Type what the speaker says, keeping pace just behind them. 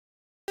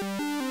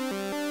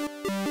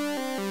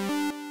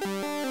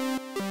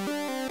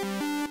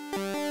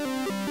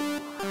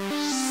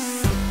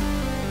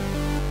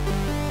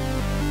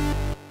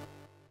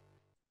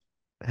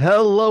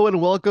Hello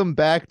and welcome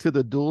back to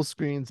the Duel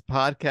Screens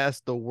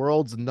Podcast, the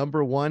world's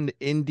 #1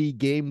 indie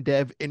game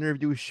dev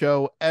interview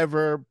show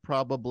ever.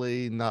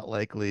 Probably not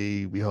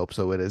likely. We hope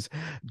so. It is.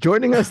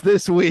 Joining us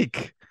this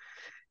week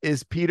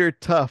is Peter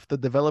Toft, the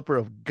developer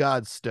of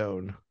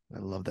Godstone. I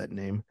love that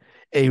name.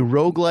 A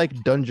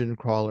roguelike dungeon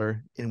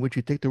crawler in which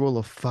you take the role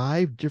of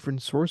 5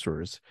 different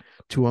sorcerers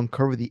to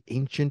uncover the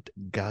ancient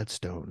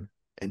Godstone,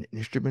 an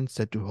instrument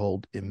said to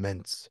hold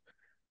immense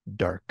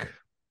dark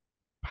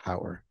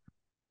power.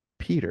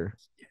 Peter,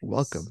 Yes.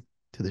 welcome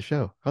to the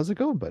show. How's it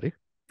going, buddy?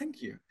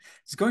 Thank you.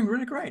 It's going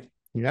really great.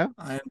 Yeah.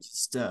 I'm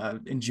just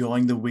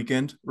enjoying the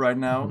weekend right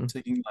now, hmm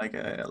taking like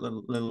a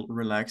little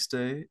relaxed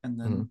day, and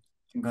hmm then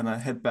I'm gonna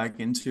head back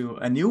into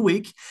a new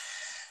week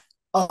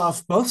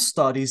of both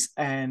studies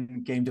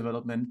and game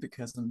development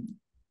because I'm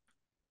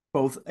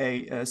both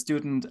a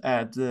student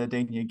at the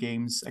Dania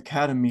Games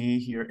Academy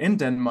here in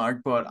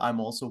Denmark, but I'm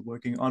also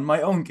working on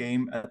my own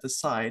game at the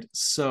side.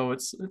 So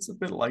it's a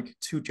bit like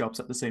two jobs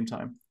at the same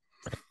time.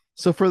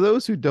 So, for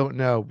those who don't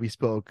know, we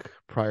spoke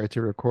prior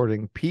to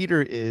recording.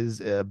 Peter is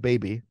a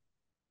baby.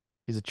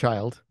 He's a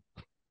child.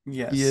 He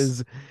Yes.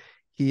 is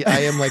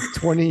I am like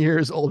 20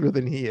 years older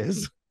than he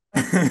is.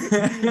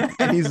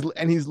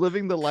 And he's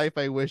living the life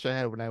I wish I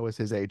had when I was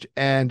his age.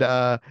 And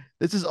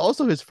this is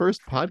also his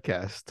first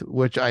podcast,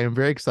 which I am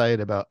very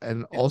excited about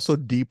and also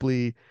Yes.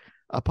 deeply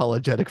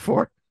apologetic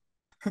for.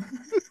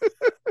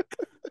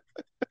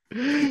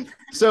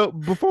 So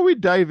before we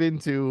dive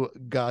into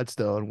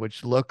Godstone,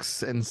 which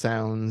looks and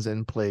sounds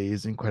and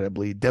plays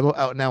incredibly, demo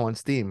out now on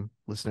Steam,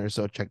 listeners.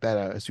 So check that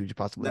out as soon as you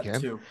possibly That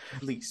can. too.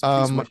 Please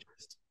Um, watch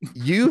this.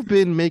 you've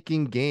been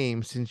making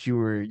games since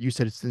you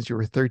said since you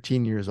were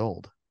 13 years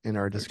old in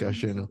our 13 years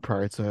discussion old.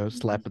 prior to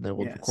slapping the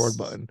old record Yes.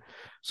 button.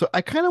 So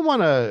I kind of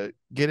want to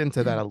get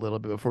into that a little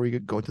bit before we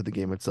go into the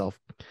game itself.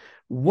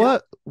 Yeah.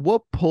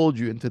 What pulled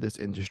you into this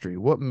industry?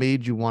 What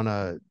made you want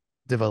to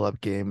develop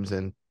games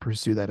and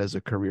pursue that as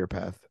a career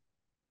path?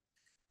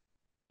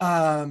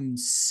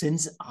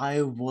 Since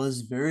I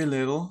was very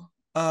little,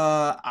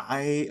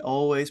 I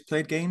always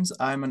played games.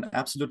 I'm an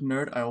absolute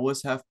nerd. I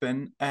always have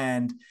been.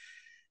 And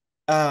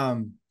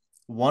um,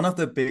 one of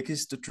the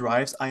biggest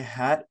drives I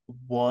had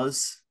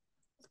was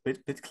a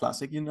bit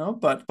classic,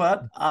 but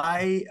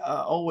I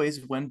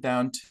always went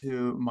down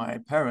to my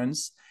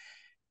parents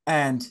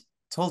and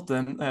told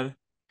them that,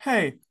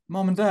 hey,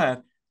 mom and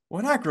dad,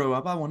 when I grow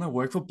up, I want to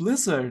work for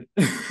Blizzard.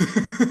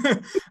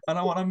 And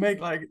I want to make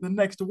like the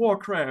next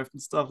Warcraft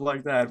and stuff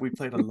like that. We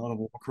played a lot of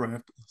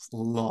Warcraft, a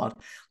lot.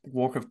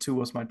 Warcraft 2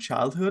 was my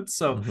childhood.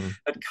 So Mhm.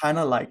 that kind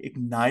of like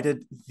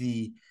ignited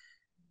the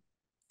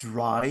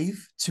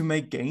drive to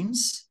make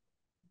games.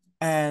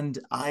 And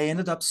I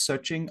ended up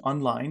searching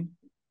online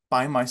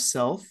by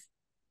myself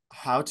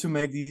how to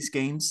make these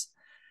games.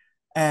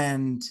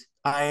 And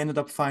I ended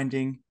up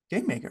finding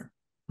Game Maker.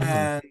 Mhm.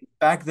 And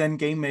back then,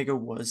 Game Maker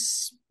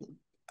was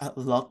a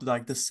lot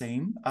like the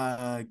same.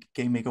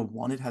 Game Maker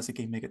 1, it has a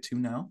Game Maker 2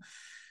 now.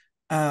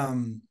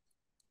 Um,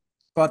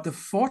 but the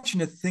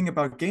fortunate thing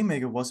about Game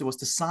Maker was it was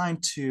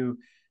designed to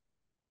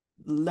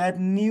let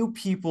new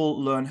people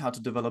learn how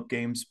to develop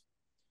games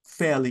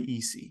fairly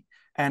easy.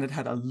 And it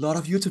had a lot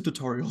of YouTube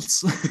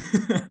tutorials.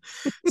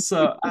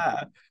 So,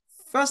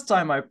 first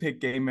time I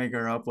picked Game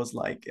Maker up was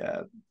like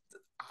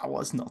I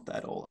was not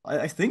that old.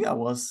 I think I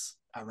was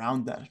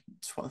around that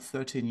 12,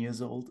 13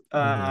 years old.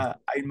 Mhm.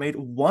 I made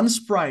one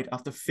sprite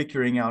after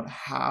figuring out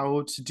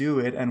how to do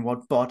it and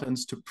what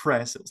buttons to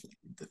press. It was like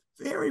the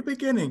very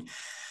beginning.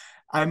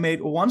 I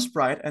made one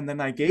sprite and then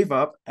I gave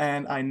up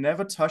and I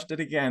never touched it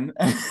again.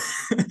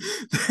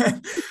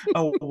 Then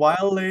a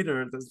while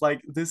later, there's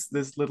like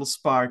this little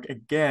spark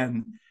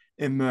again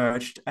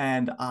emerged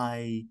and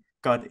I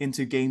got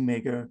into Game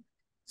Maker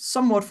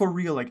somewhat for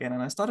real again.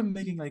 And I started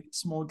making like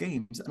small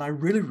games and I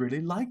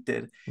really liked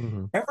it.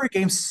 Mhm. Every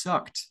game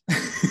sucked.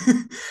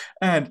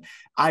 And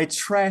I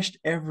trashed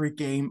every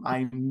game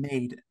I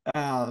made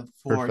for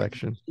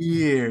Perfection.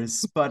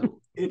 years, but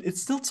it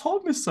still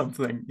told me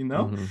something, you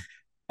know? Mhm.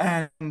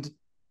 And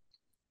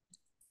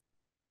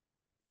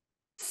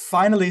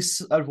finally,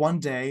 one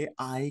day,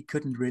 I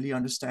couldn't really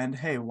understand,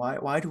 hey,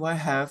 why do I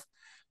have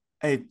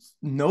a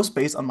no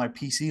space on my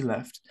PC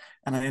left?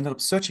 And I ended up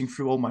searching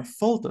through all my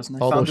folders and I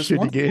All found those this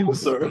one shitty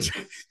games. folder.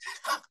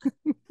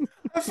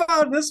 I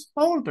found this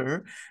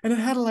folder and it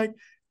had like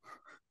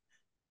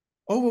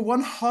over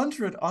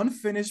 100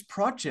 unfinished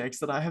projects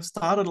that I have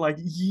started like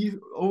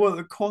over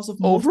the course of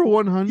Over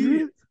multiple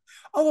years. 100?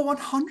 Over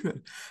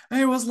 100.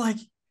 And it was like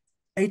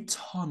a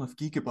ton of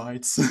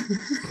gigabytes.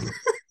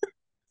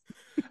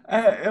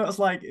 It was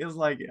like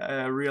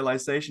a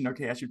realization.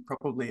 Okay, I should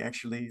probably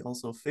actually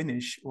also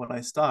finish what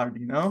I start.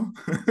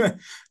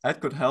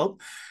 That could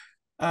help.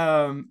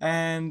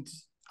 And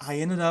I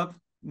ended up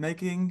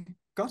making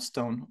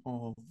Godstone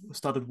or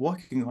started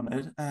working on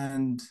it.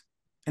 And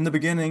in the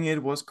beginning,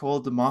 it was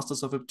called the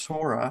Masters of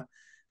Iptora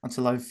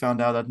until I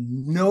found out that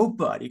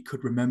nobody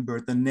could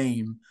remember the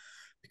name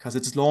because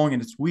it's long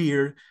and it's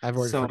weird. I've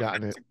already So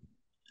forgotten it.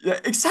 Yeah,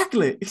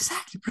 exactly,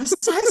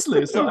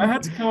 precisely. So I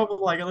had to come up with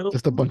like a little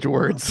Just a bunch of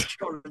words.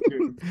 short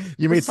game.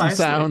 You made some Precisely,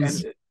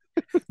 sounds. and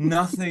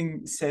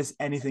nothing says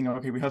anything.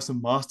 Okay, we have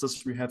some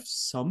masters. We have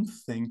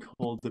something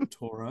called the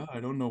Torah. I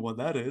don't know what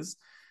that is.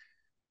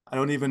 I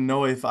don't even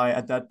know if I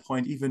at that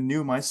point even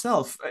knew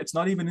myself. It's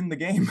not even in the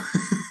game.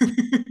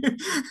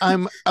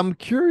 I'm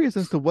curious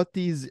as to what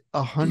these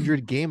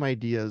 100 game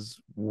ideas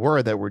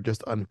were that were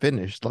just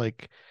unfinished.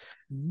 Like,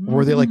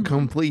 were they like Mm.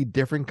 completely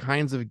different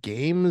kinds of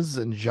games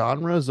and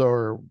genres,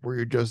 or were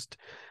you just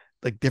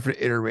like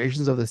different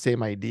iterations of the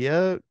same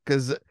idea?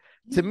 Because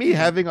to me, Yeah.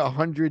 having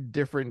 100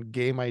 different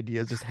game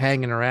ideas just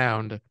hanging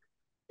around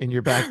in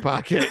your back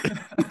pocket.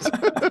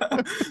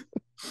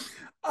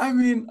 I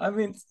mean,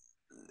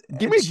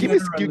 Give me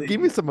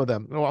generally, some of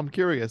them. Oh, I'm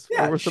curious. What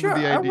yeah, were some of sure,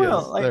 the I will.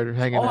 ideas that Like are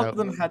hanging out?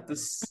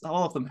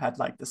 all of them had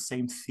like the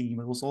same theme.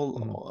 It was Hmm.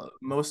 all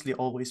mostly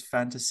always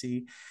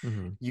fantasy.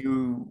 Hmm.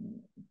 You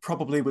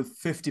probably with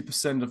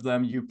 50% of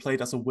them you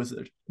played as a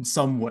wizard in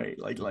some way,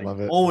 like Love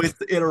it. always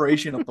the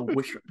iteration of the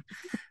wizard.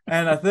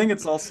 And I think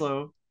it's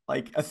also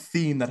like a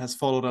theme that has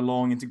followed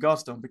along into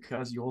Godstone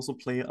because you also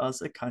play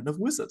as a kind of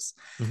wizards.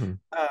 Hmm.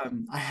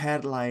 I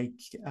had like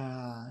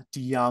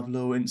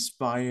Diablo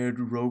inspired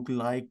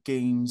roguelike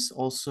games,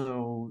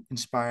 also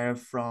inspired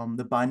from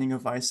The Binding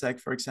of Isaac,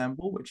 for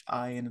example, which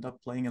I ended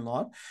up playing a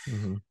lot.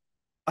 Hmm.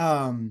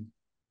 Um,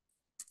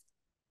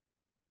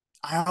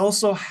 I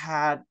also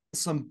had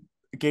some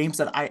games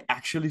that I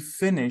actually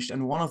finished,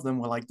 and one of them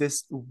were like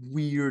this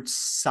weird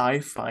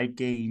sci-fi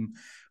game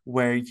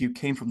where you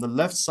came from the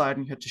left side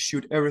and you had to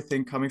shoot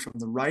everything coming from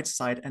the right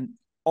side, and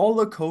all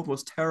the code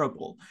was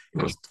terrible.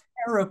 It was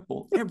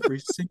terrible, every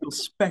single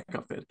speck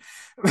of it,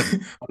 but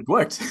it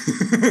worked.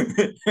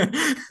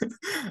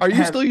 Are you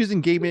And still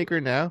using Game Maker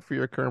now for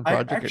your current I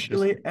project? It just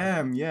actually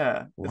am,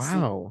 yeah. It's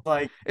wow.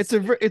 like It's a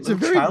a it's a little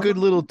very good childhood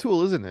little thing.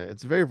 tool, isn't it?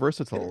 It's very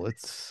versatile. It,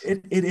 It's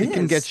it it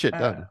can get is. shit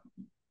done.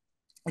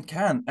 It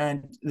can,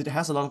 and it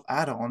has a lot of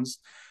add-ons.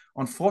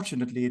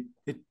 Unfortunately,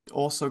 it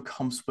also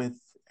comes with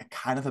a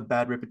kind of a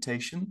bad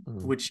reputation,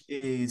 Mm, which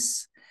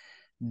is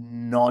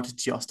not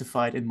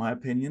justified in my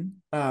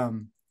opinion.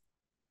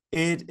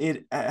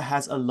 It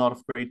has a lot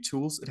of great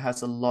tools. It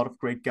has a lot of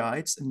great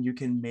guides, and you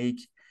can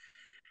make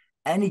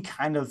any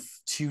kind of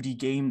 2D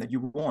game that you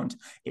want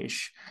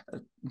ish.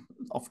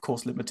 Of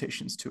course,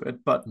 limitations to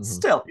it, but mhm.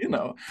 still,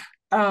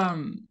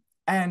 Um,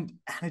 and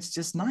it's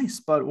just nice.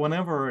 But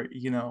whenever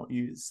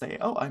you say,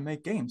 "Oh, I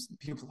make games,"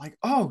 people are like,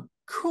 "Oh,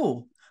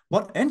 cool.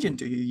 What engine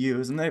do you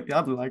use?" And I'll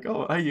be like,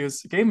 "Oh, I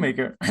use Game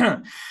Maker."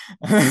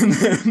 And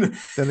then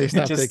Then they it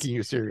stop just taking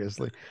you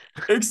seriously.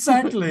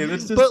 exactly.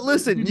 That's But just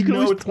listen, you you can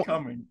know always it's point.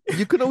 coming.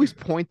 You can always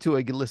point to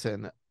a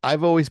listen.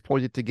 I've always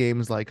pointed to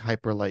games like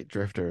Hyper Light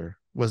Drifter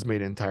was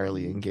made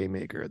entirely in Game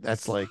Maker.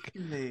 That's like,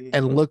 Exactly.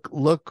 and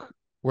look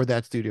where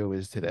that studio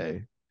is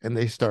today, and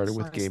they started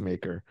with Game Precisely.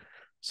 Maker.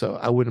 So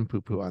I wouldn't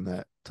poo poo on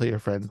that. Tell your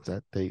friends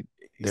that they're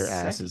Exactly.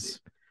 asses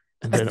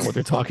and they don't know what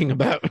they're talking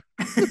about.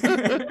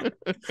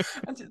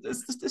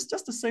 It's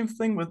just the same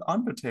thing with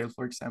Undertale,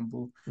 for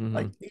example. Hmm.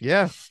 Like a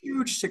Yeah.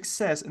 huge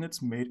success, and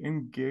it's made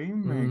in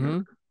Game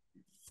Maker. Hmm.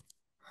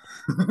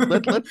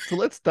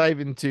 Let's dive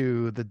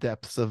into the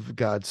depths of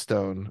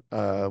Godstone.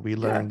 We Yeah.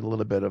 learned a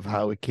little bit of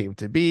how it came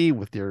to be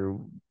with your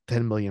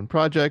 10 million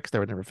projects that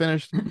were never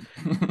finished.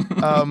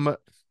 Um,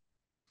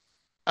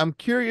 I'm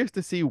curious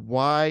to see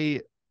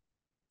why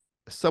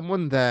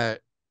someone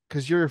that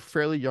because you're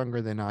fairly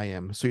younger than I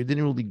am, so you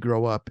didn't really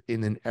grow up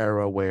in an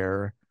era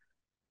where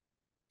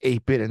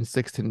 8-bit and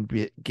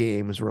 16-bit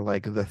games were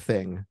like the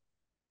thing.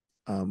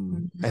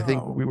 I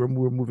think we No. were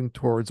moving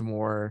towards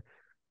more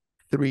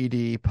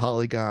 3D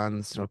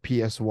polygons,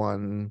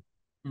 PS1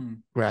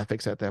 Mm.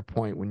 graphics at that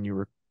point when you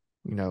were,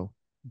 you know,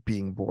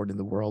 being born in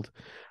the world.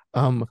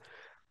 Um,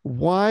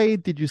 why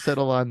did you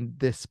settle on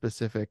this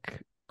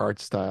specific art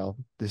style,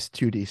 this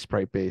 2D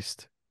sprite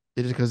based?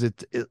 Is it because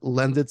it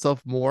lends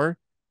itself more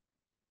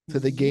to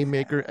the game Yeah.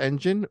 maker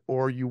engine,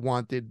 or you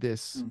wanted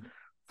this Mm.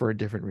 for a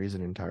different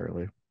reason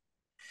entirely?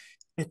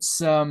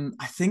 It's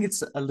I think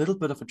it's a little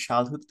bit of a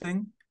childhood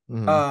thing.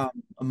 Hmm.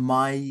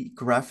 My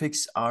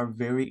graphics are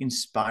very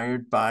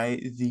inspired by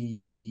the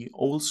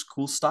old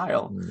school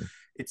style.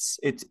 It's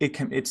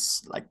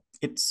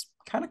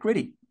kind of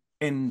gritty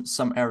in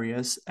some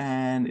areas,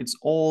 and it's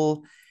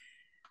all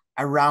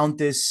around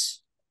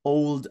this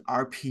old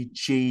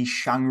RPG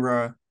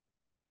genre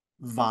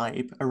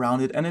vibe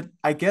around it. And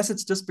I guess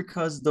it's just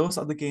because those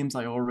are the games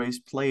I always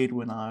played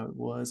when I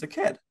was a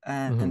kid,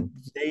 Hmm. and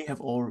they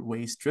have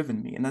always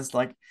driven me. And that's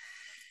like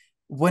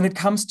when it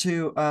comes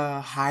to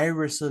high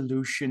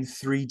resolution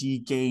 3D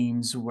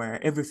games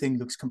where everything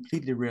looks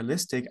completely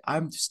realistic,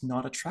 I'm just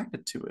not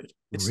attracted to it.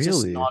 It's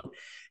just Really? not,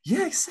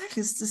 yeah,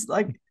 exactly. It's just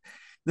like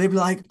they'd be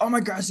like, "Oh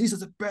my gosh, these are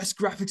the best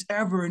graphics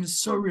ever," and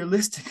it's so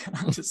realistic. And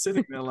I'm just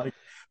sitting there like,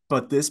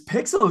 but this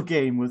pixel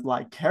game with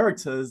like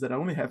characters that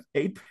only have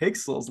 8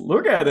 pixels,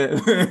 look at it,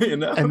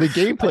 And the Like,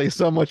 gameplay is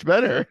so much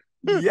better.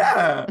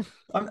 yeah,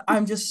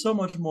 I'm just so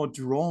much more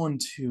drawn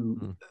to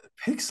Mhm.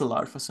 pixel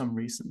art for some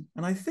reason.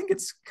 And I think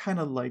it's kind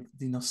of like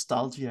the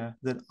nostalgia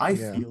that I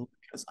Yeah. feel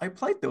because I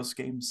played those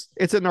games.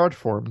 It's an art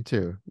form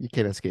too. You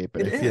can't escape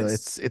it. It I feel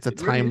is. it's a It really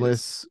is.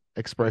 timeless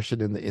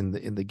expression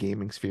in the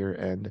gaming sphere,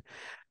 and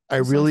I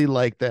really Precisely.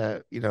 like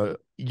that,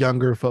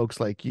 younger folks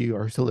like you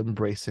are still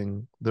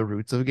embracing the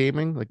roots of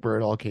gaming, like where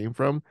it all came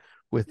from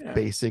with Yeah.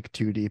 basic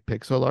 2D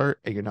pixel art,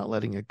 and you're not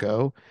letting it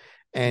go.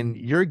 And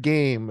Mm. your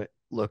game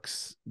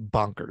looks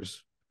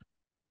bonkers.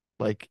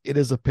 Like it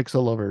is a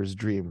pixel lover's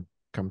dream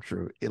come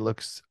true. It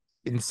looks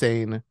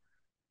insane.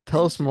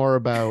 Tell us Thank you. more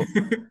about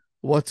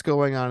what's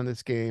going on in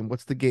this game.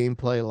 What's the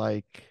gameplay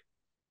like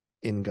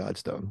in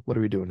Godstone? What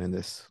are we doing in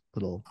this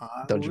little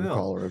I dungeon will.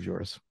 crawler of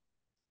yours?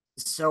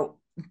 So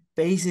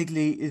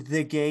basically,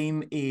 the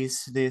game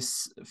is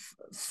this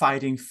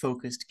fighting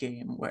focused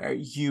game where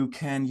you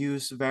can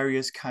use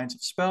various kinds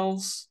of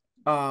spells.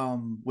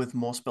 With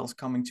more spells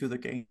coming to the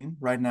game.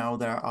 Right now,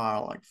 there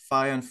are like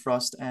fire and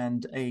frost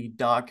and a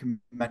dark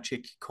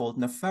magic called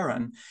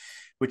Neferan,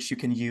 which you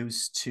can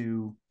use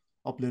to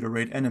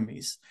obliterate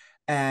enemies.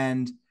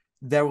 And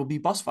there will be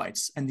boss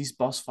fights, and these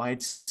boss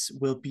fights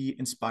will be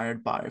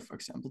inspired by, for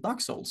example, Dark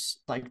Souls.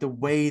 Like the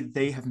way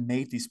they have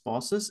made these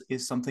bosses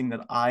is something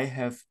that I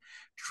have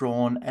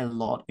drawn a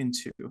lot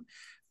into.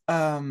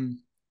 Um,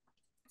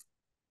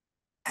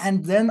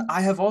 and then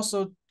I have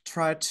also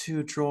tried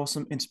to draw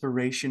some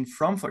inspiration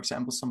from, for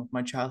example, some of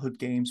my childhood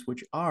games,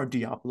 which are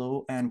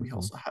Diablo, and we Mhm.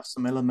 also have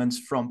some elements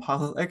from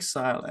Path of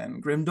Exile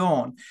and Grim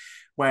Dawn,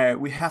 where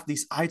we have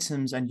these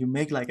items and you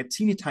make like a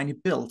teeny tiny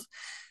build.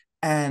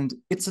 And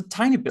it's a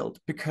tiny build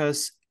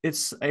because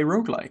it's a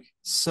roguelike.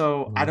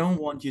 So I Mhm. don't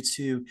want you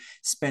to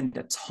spend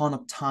a ton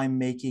of time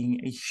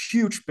making a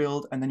huge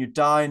build and then you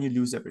die and you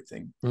lose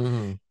everything.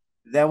 Mhm.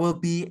 There will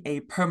be a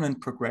permanent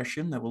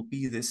progression. There will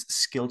be this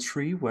skill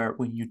tree where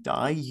when you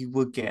die, you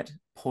will get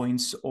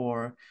points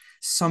or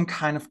some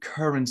kind of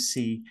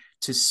currency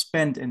to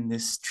spend in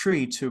this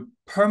tree to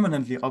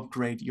permanently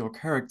upgrade your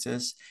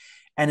characters.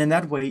 And in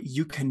that way,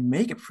 you can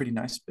make a pretty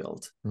nice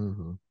build,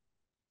 Mhm.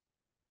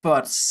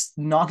 but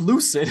not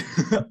lose it,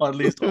 or at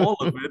least all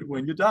of it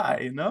when you die,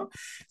 you know?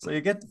 So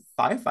you get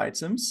 5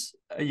 items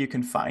you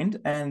can find,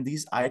 and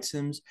these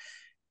items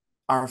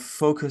are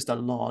focused a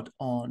lot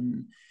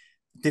on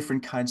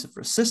different kinds of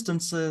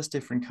resistances,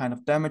 different kind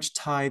of damage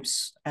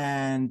types.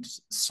 And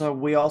so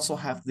we also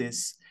have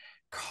this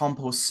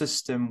combo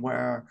system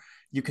where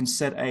you can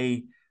set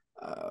a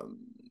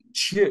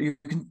chill, you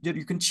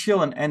can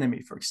chill an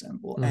enemy, for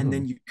example, and Mhm.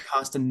 then you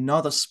cast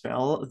another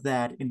spell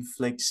that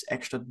inflicts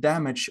extra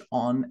damage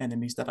on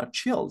enemies that are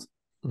chilled.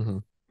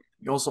 Mhm.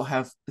 You also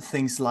have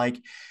things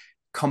like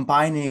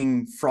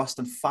combining frost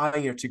and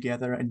fire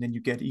together, and then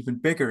you get even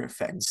bigger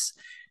effects.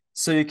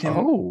 So you can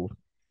Oh,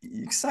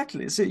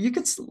 exactly. So you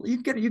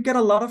get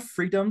a lot of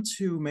freedom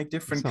to make that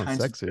different sounds kinds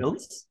of sexy.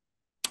 builds.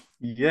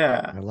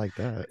 Yeah, I like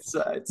that. it's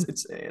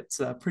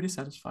pretty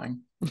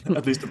satisfying,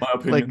 at least in my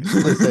opinion. Like,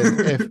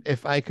 listen,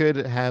 if I could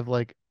have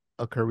like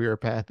a career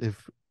path,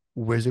 if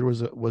wizard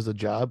was a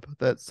job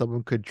that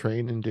someone could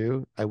train and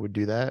do, I would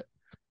do that.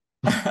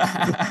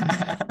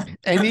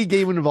 Any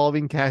game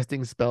involving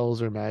casting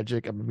spells or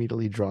magic, I'm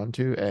immediately drawn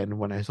to. And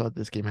when I saw that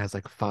this game has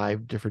like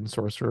 5 different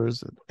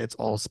sorcerers, it's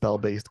all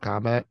spell-based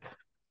combat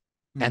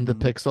and the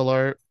Mhm. pixel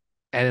art,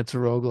 and it's a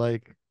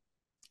roguelike.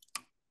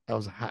 I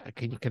was,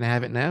 can I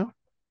have it now?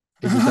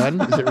 Is it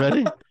done? Is it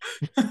ready?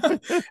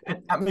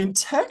 I mean,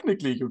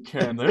 technically you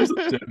can. There's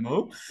a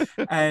demo,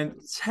 and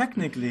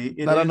technically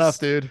it Not enough, is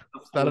dude. the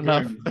It's not full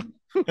enough. game.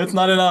 It's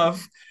not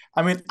enough.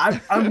 I mean,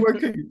 I'm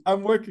working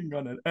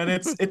on it,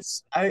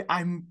 and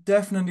I'm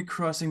definitely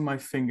crossing my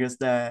fingers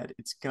that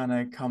it's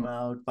gonna come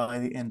out by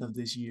the end of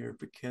this year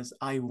because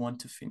I want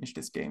to finish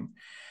this game.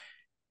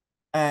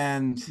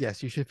 And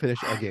Yes, you should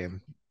finish a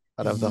game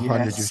out of the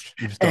 100 yes,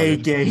 you've a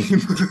started. game.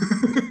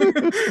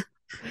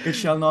 It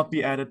shall not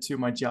be added to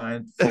my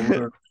giant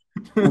folder.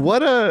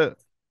 What a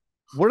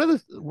what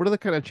are the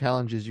kind of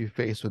challenges you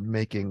face with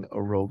making a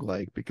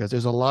roguelike? Because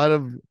there's a lot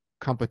of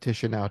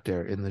competition out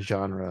there in the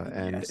genre,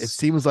 and it Yes.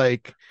 seems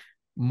like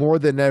more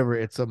than ever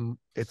it's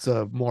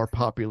a more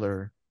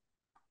popular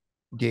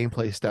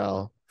gameplay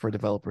style for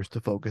developers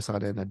to focus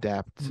on and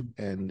adapt Mm.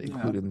 and Yeah.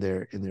 include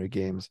in their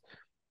games.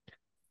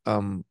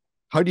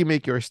 How do you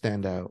make yours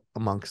stand out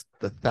amongst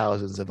the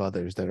thousands of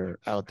others that are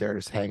out there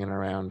just hanging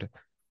around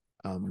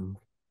um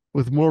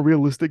with more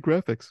realistic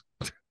graphics?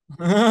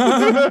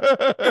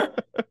 I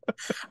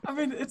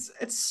mean, it's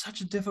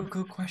such a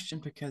difficult question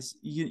because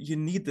you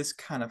need this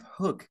kind of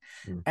hook,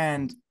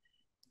 and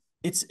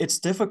it's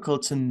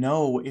difficult to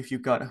know if you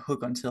got a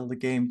hook until the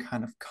game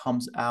kind of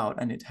comes out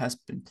and it has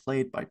been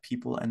played by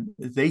people and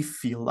they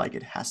feel like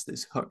it has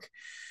this hook.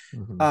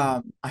 Mm-hmm.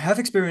 I have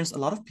experienced a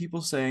lot of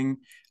people saying,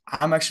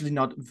 I'm actually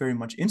not very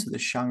much into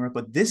this genre,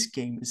 but this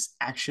game is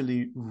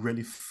actually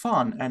really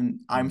fun and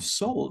I'm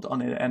sold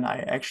on it and I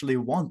actually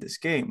want this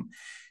game.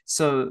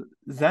 So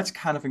that's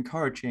kind of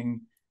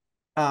encouraging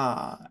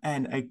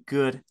and a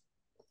good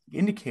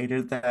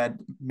indicator that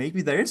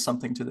maybe there is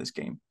something to this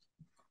game.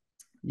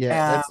 Yeah,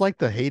 And that's like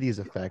the Hades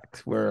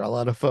effect, where a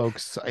lot of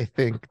folks, I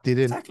think,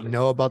 didn't exactly.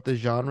 know about the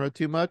genre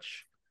too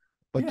much,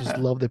 but just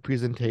Yeah, love the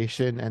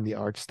presentation and the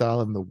art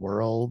style and the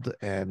world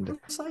and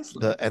precisely.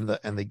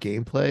 the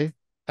gameplay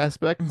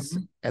aspects.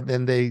 Mhm. And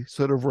then they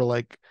sort of were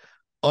like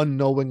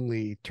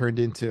unknowingly turned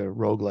into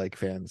roguelike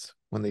fans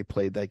when they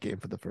played that game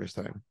for the first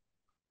time.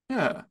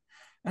 Yeah.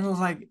 And I was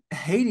like,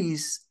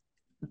 Hades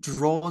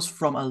draws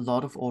from a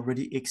lot of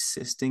already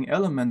existing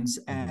elements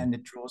Mhm. and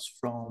it draws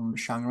from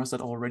genres that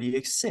already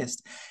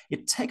exist.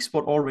 It takes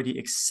what already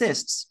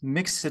exists,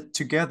 mixes it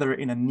together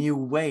in a new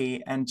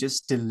way, and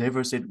just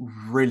delivers it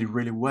really,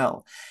 really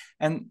well.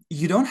 And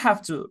you don't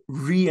have to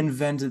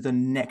reinvent the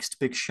next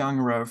big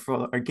genre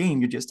for a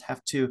game. You just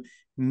have to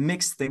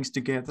mix things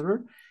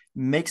together,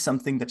 make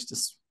something that's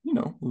just,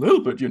 a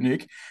little bit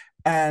unique,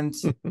 and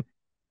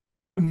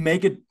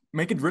make it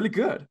really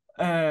good.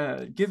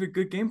 Give it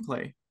good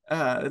gameplay.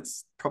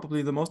 It's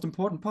probably the most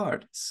important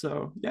part.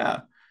 So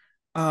yeah,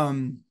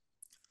 um,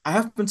 I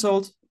have been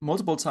told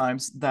multiple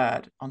times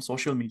that on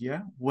social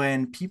media,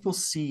 when people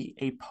see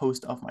a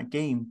post of my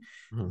game,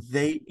 Mhm.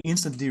 they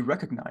instantly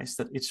recognize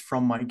that it's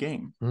from my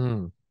game.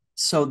 Mm.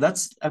 So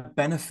that's a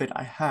benefit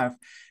I have,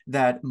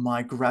 that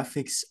my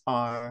graphics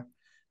are,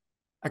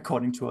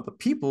 according to other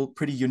people,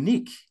 pretty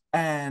unique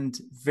and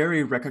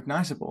very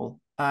recognizable.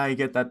 I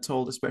get that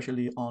told,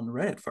 especially on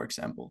Reddit, for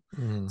example.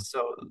 Mm. So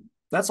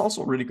that's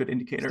also a really good It's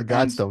the indicator. And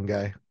Godstone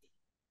guy.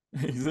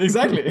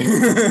 exactly.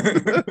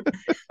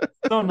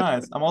 So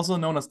nice. I'm also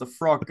known as the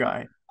frog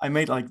guy. I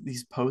made like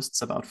these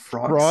posts about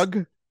frogs.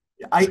 Frog.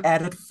 I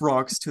added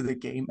frogs to the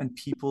game and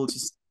people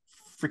just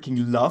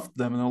freaking loved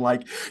them. And they're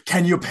like,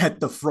 can you pet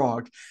the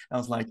frog? And I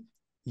was like,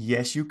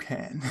 yes, you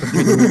can.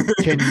 But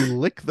can you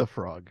lick the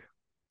frog?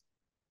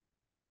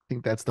 I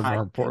think that's the I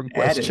more can important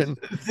add it. question.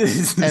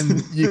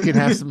 And you can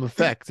have some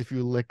effects if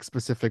you lick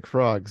specific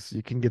frogs.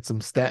 You can get some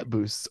stat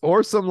boosts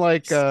or some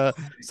like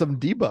some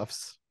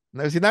debuffs.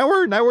 Now see now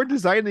we're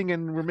designing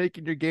and we're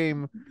making your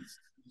game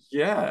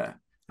Yeah,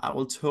 I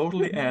will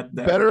totally add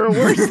that. better or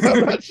worse.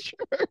 I'm not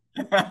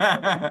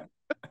sure.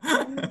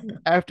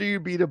 After you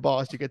beat a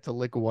boss, you get to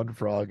lick one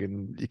frog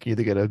and you can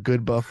either get a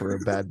good buff or a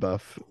bad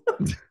buff.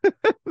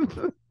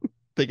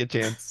 Take a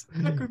chance.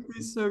 That could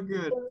be so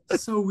good.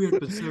 So weird,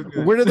 but so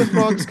good. Where did the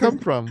frogs come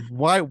from?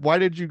 Why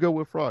did you go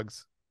with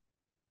frogs?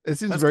 It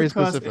seems That's very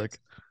because specific.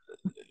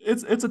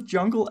 it's a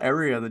jungle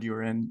area that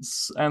you're in,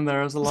 and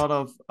there's a lot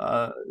of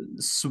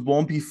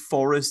swampy,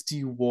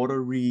 foresty,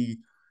 watery,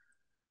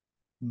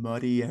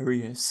 muddy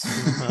areas.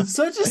 Uh-huh.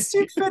 So it just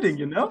seemed fitting,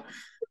 you know?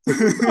 With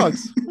the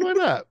frogs. Why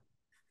not?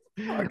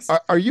 Frogs.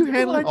 Are you People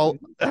handling like all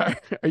them.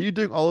 are you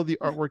doing all of the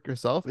artwork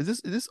yourself? Is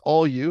this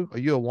all you? Are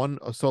you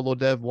a solo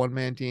dev, one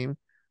man team,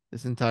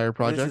 this entire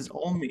This is project?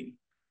 all me.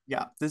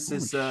 Yeah, this Holy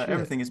is shit.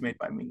 everything is made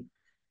by me.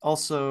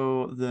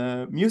 Also,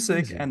 the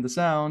music Crazy. and the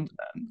sound,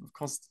 and of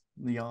course,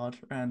 the art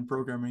and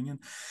programming, and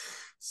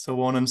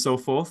so on and so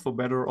forth, for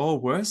better or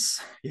worse.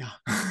 Yeah.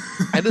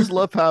 I just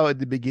love how at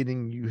the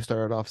beginning you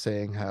started off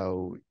saying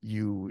how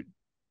you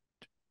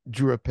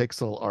drew a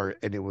pixel art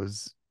and it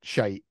was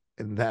shite.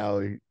 And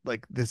now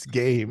like this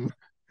game,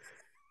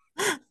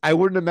 I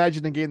wouldn't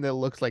imagine a game that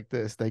looks like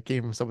this that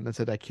came from someone that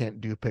said I can't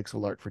do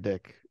pixel art for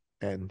dick.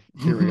 And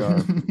here we are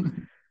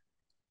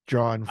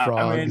drawing I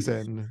frogs mean,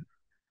 and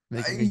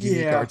making a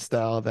unique yeah. art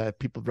style that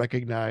people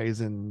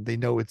recognize and they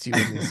know it's you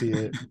when they see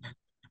it.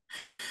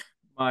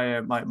 My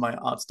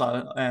art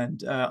style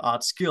and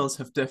art skills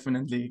have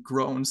definitely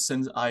grown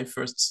since I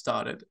first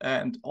started,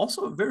 and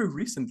also very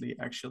recently,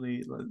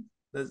 actually.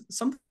 There's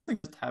something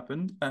that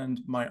happened,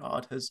 and my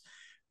art has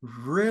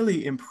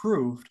really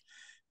improved,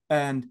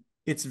 and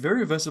it's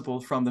very visible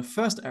from the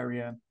first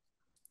area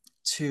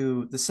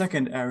to the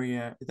second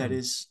area that Mm.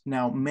 is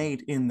now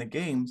made in the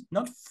game.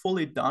 Not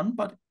fully done,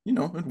 but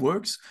it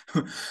works.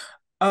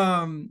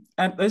 And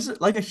there's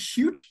like a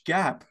huge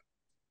gap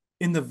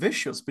in the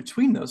visuals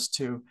between those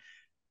two,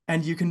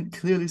 and you can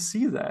clearly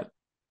see that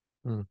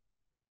Mm. How,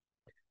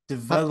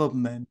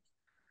 development.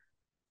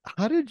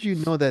 how did you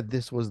know that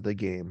this was the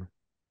game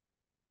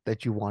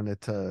that you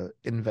wanted to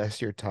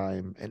invest your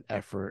time and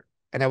effort?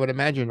 And I would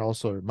imagine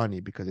also money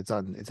because it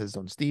says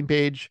on Steam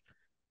page.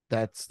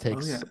 That Oh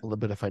takes yeah. a little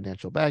bit of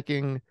financial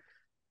backing.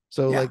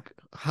 So Yeah. like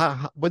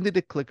when did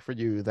it click for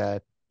you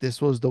that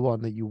this was the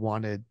one that you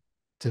wanted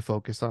to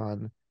focus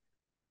on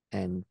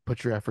and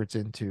put your efforts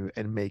into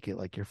and make it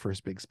like your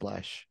first big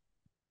splash,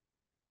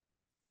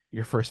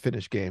 your first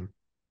finished game?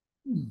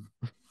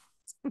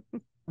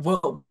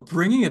 Well,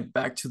 bringing it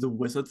back to the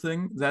wizard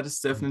thing, that has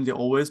definitely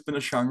always been a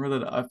genre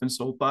that I've been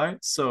sold by.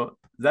 So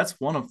that's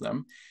one of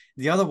them.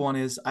 The other one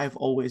is I've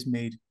always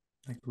made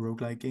like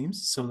roguelike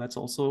games. So that's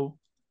also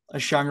a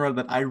genre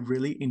that I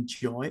really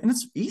enjoy. And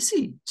it's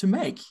easy to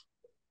make.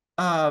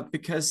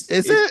 Because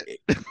Is it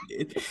it?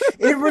 it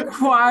it,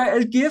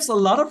 it gives a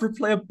lot of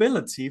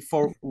replayability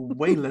for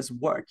way less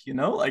work,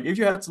 like if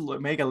you had to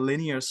make a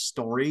linear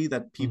story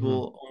that Mhm.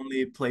 people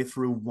only play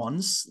through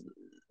once,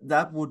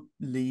 that would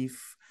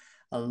leave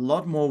a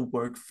lot more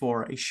work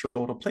for a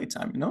shorter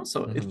playtime, you know?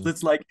 So Hmm.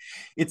 it's like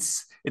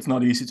it's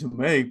not easy to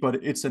make,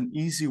 but it's an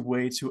easy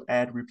way to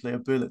add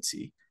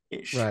replayability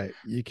ish. Right.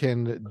 You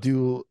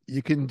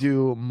can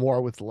do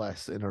more with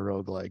less in a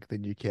roguelike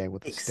than you can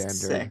with a standard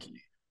Exactly.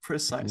 like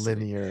Precisely.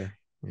 linear.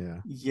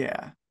 Yeah.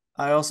 Yeah.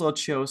 I also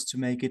chose to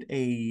make it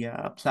a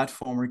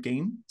platformer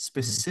game Hmm.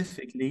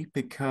 specifically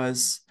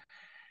because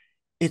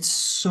it's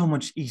so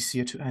much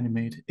easier to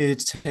animate. It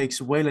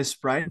takes way less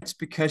sprites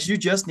because you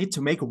just need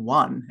to make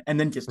one and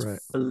then just Right.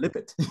 flip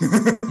it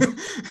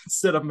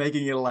instead of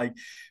making it like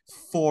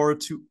 4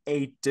 to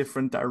 8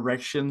 different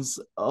directions.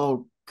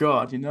 Oh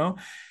God, you know?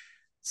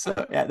 So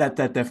yeah, that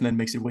definitely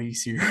makes it way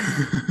easier.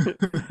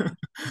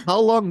 How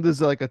long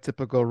does like a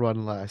typical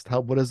run last?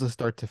 What does the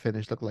start to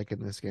finish look like in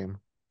this game?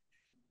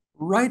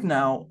 Right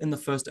now, in the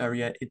first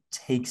area, it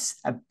takes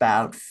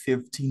about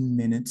 15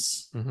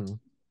 minutes Hmm.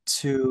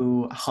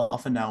 to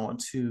half an hour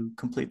to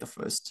complete the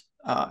first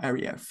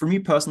area. For me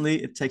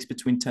personally, it takes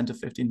between 10 to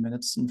 15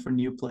 minutes. And for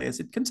new players,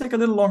 it can take a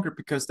little longer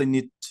because they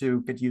need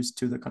to get used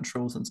to the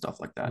controls and stuff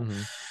like that.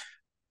 Hmm.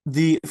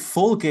 The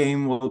full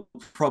game will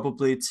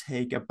probably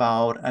take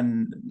about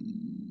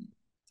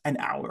an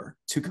hour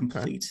to Okay.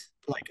 complete,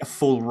 like a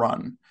full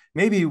run.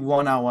 Maybe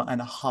 1 hour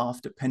and a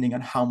half, depending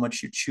on how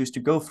much you choose to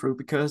go through,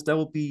 because there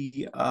will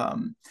be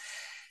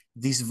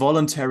these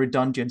voluntary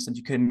dungeons that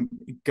you can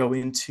go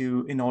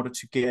into in order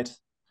to get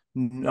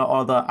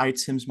other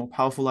items, more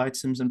powerful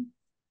items, and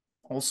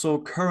also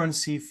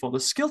currency for the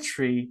skill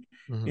tree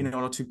Hmm. in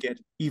order to get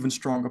even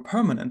stronger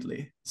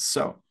permanently.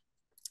 So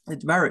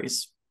it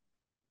varies.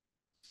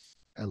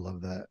 I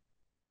love that.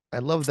 I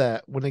love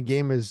that when a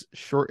game is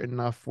short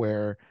enough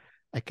where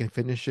I can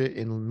finish it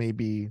in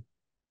maybe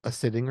a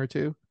sitting or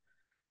two,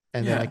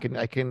 and then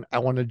Yeah. I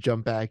want to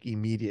jump back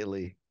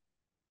immediately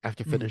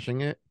after Mm.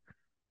 finishing it.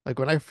 Like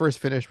when I first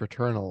finished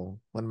Returnal,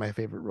 one of my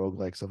favorite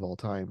roguelikes of all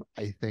time,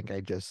 I think I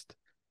just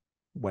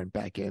went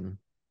back in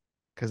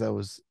because I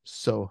was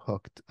so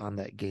hooked on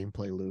that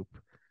gameplay loop.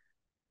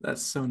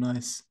 That's so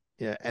nice.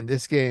 Yeah, and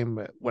this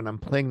game, when I'm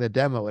playing the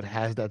demo, it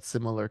has that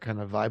similar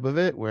kind of vibe of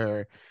it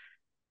where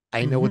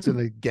I know it's Mhm.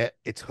 gonna get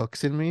its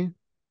hooks in me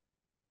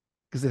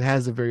because it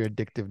has a very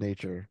addictive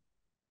nature.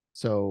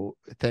 So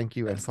thank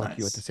you and That's fuck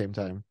you at the nice. same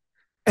time.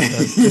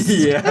 Because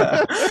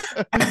Yeah.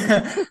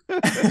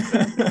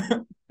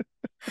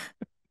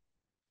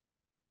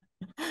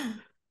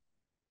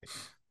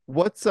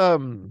 what's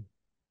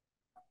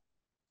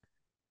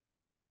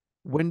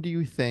when do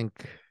you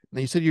think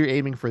now you said you're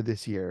aiming for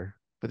this year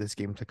for this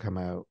game to come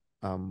out.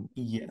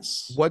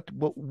 Yes. What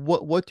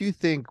do you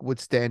think would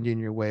stand in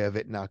your way of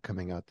it not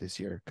coming out this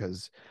year?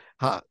 Because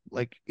how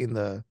like in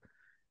the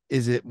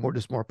is it more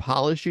just more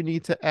polish you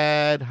need to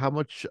add? How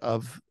much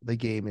of the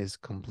game is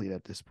complete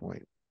at this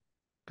point?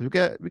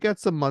 Because we got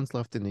some months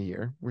left in the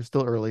year. We're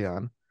still early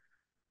on.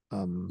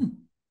 Um, Hmm.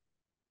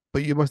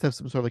 but you must have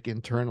some sort of like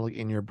internally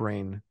in your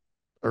brain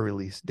a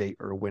release date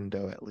or a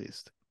window at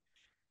least.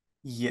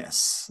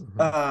 Yes.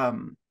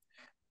 Hmm.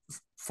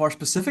 For a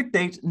specific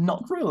date,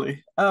 not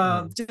really.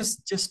 Hmm.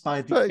 Just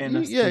by the But end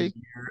of the yeah, year,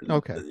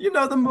 okay. you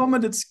know, the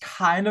moment it's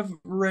kind of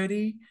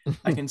ready,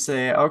 I can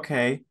say,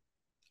 okay,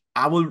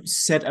 I will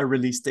set a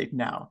release date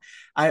now.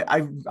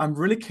 I'm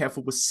really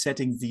careful with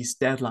setting these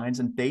deadlines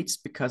and dates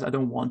because I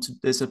don't want to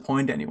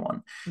disappoint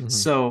anyone. Hmm.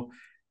 So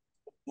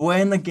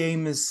when the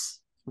game is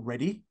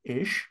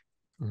ready-ish,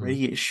 Hmm.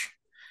 ready-ish,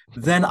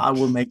 then I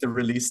will make the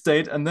release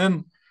date, and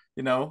then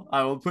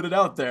I will put it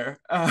out there.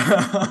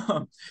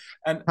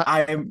 And How,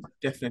 I am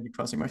definitely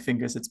crossing my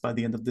fingers. It's by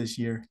the end of this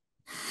year.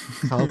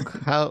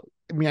 how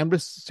I mean, I'm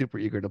just super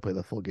eager to play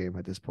the full game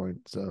at this point,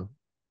 so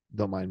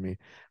don't mind me.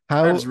 That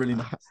How is really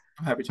nice.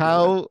 I'm happy to hear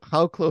that.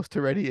 how close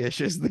to ready-ish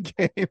is the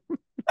game?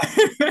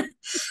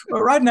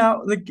 Well, right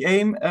now the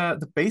game,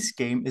 the base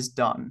game is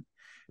done.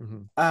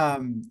 Hmm.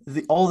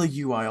 The all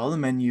the UI, all the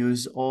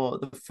menus, or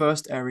the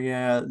first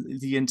area,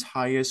 the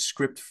entire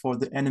script for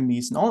the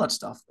enemies and all that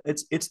stuff.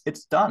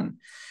 It's done.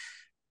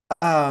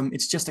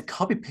 It's just a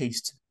copy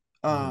paste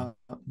Hmm.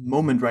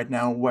 moment right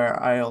now where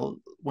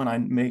when I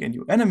make a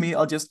new enemy,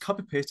 I'll just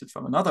copy paste it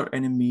from another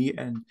enemy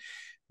and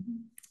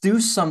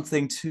do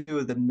something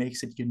too that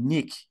makes it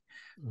unique,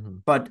 Hmm.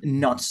 but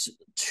not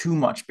too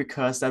much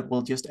because that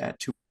will just add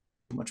too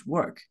much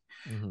work.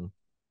 Hmm.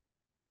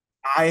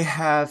 I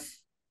have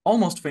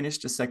almost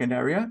finished the second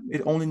area.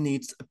 It only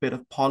needs a bit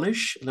of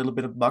polish, a little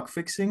bit of bug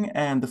fixing,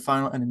 and the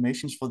final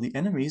animations for the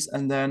enemies.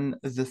 And then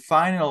the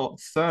final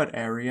third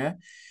area,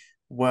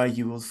 where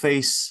you will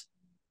face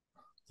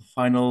the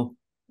final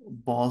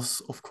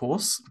boss, of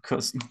course,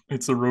 because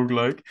it's a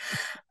roguelike.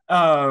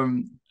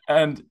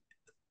 And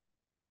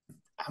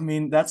I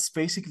mean, that's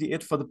basically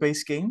it for the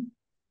base game.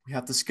 We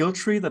have the skill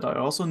tree that I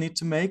also need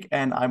to make,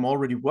 and I'm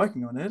already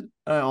working on it.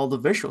 All the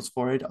visuals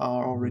for it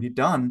are Hmm. already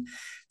done.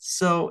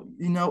 So,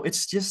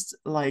 it's just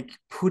like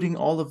putting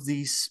all of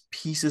these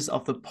pieces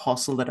of the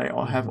puzzle that I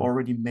have Hmm.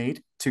 already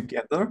made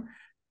together.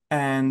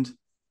 And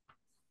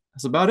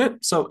that's about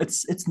it. So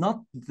it's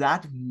not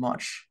that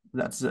much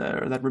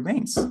that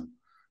remains.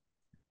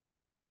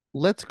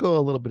 Let's go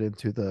a little bit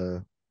into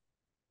the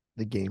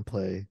the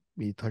gameplay.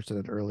 We touched on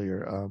it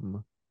earlier.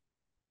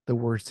 The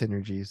word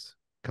synergies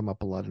come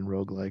up a lot in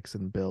roguelikes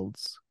and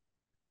builds.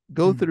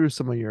 Go Mm. through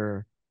some of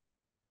your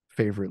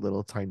favorite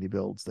little tiny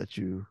builds that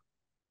you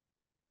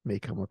may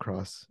come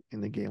across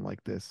in a game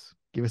like this.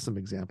 Give us some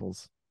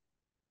examples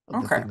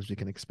of the Okay. things we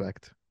can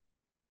expect.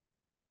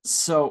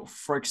 So,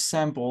 for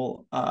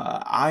example,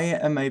 I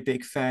am a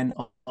big fan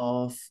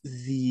of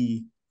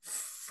the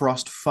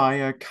frost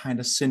fire kind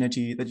of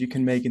synergy that you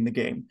can make in the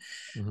game,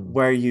 Mm-hmm.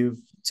 where you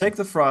take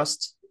the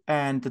frost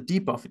and the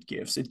debuff it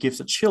gives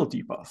a chill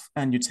debuff,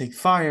 and you take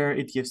fire,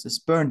 it gives this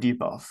burn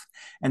debuff.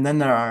 And then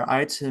there are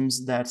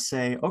items that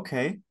say,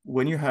 okay,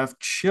 when you have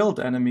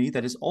chilled enemy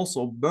that is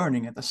also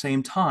burning at the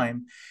same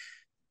time,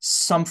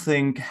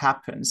 something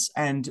happens,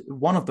 and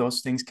one of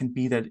those things can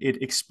be that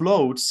it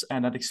explodes,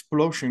 and that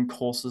explosion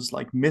causes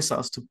like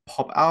missiles to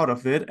pop out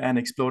of it and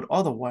explode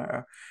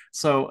otherwhere.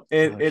 So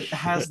it Oh it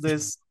has shit.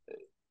 this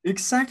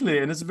exactly,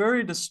 and it's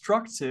very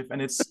destructive, and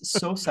it's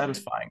so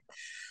satisfying.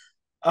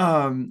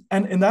 And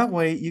in that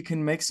way you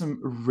can make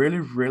some really,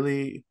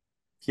 really,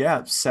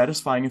 yeah,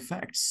 satisfying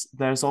effects.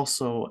 There's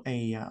also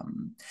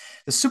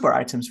the super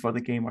items for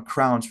the game are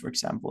crowns, for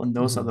example, and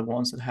those are Mm-hmm. the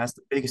ones that has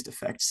the biggest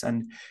effects.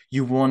 And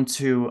you want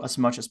to, as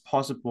much as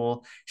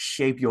possible,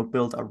 shape your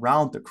build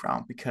around the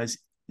crown, because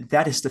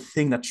that is the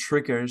thing that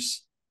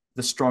triggers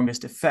the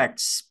strongest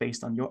effects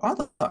based on your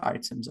other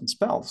items and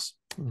spells.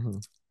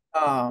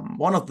 Mm-hmm.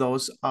 One of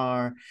those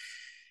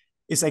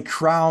is a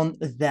crown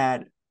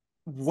that,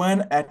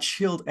 when a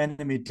chilled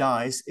enemy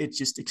dies, it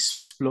just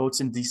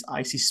explodes in these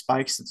icy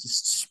spikes that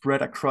just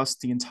spread across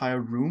the entire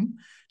room,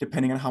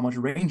 depending on how much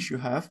range you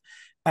have.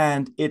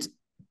 And it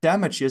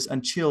damages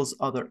and chills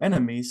other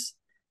enemies.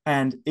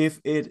 And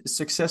if it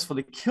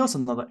successfully kills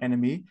another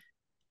enemy,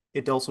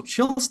 it also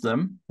chills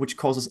them, which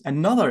causes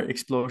another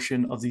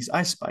explosion of these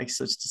ice spikes.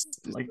 So it's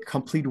just Just, like a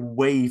complete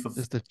wave of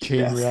just a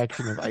chain death.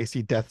 reaction of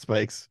icy death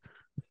spikes.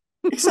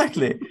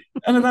 Exactly.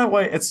 And in that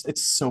way, it's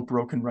so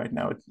broken right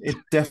now. It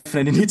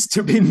definitely needs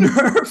to be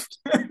nerfed.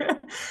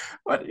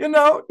 But you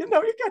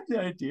get the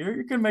idea.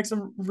 You can make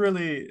some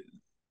really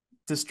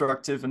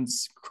destructive and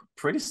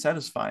pretty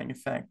satisfying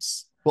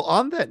effects. Well,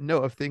 on that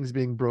note of things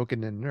being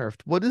broken and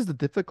nerfed, what is the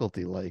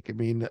difficulty like? I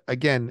mean,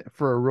 again,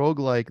 for a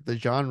roguelike, the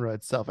genre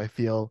itself, I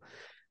feel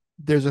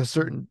there's a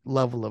certain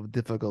level of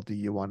difficulty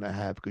you want to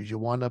have because you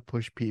want to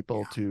push people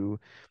Yeah. to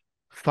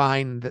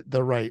find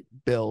the right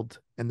build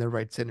and the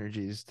right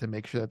synergies to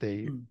make sure that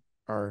they Mm.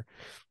 are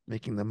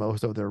making the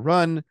most of their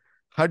run.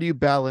 How do you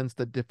balance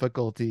the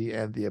difficulty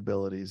and the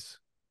abilities?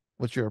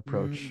 What's your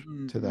approach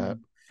to that?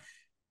 Mm.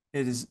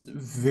 It is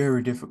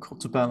very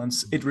difficult to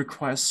balance. It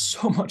requires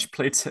so much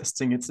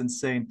playtesting. It's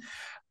insane.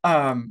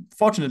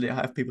 Fortunately, I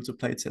have people to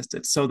playtest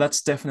it, so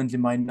that's definitely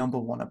my number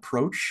one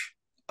approach.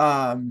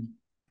 Um,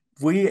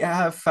 we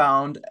have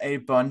found a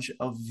bunch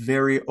of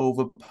very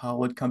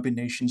overpowered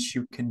combinations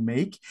you can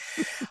make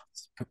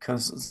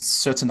because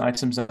certain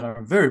items that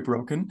are very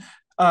broken.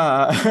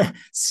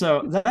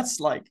 So that's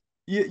like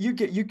you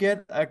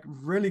get a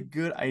really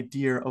good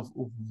idea of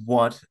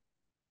what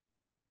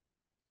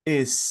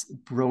is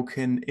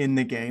broken in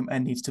the game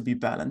and needs to be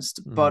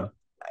balanced. Mm-hmm. But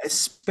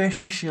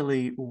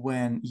especially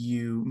when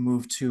you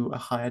move to a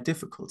higher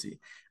difficulty,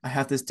 I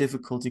have this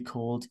difficulty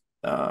called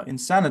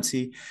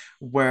Insanity,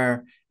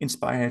 where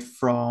inspired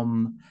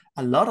from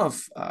a lot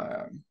of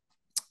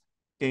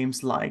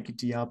games like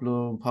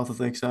Diablo, Path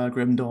of Exile,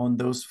 Grim Dawn,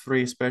 those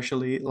three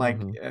especially, like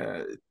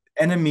Mm-hmm.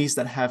 enemies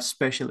that have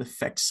special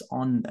effects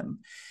on them.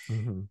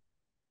 Mm-hmm.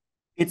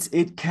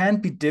 It can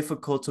be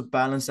difficult to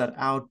balance that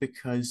out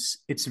because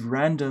it's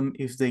random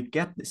if they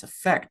get this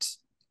effect.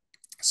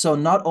 So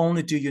not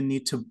only do you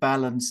need to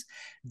balance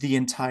the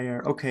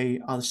entire, okay,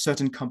 are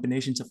certain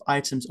combinations of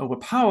items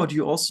overpowered,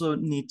 you also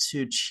need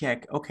to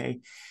check,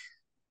 okay,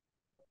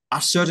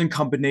 are certain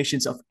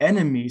combinations of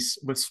enemies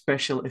with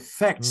special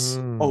effects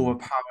Mm.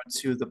 overpowered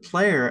to the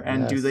player,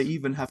 and do they Yes.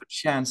 even have a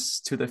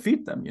chance to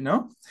defeat them,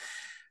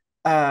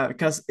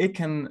 because it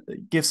can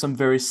give some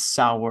very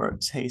sour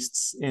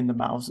tastes in the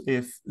mouth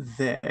if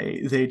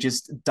they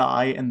just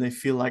die and they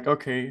feel like,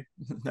 okay,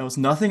 there was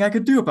nothing I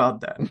could do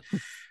about that.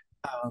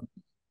 Um,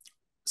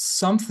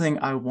 Something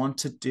I want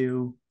to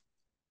do,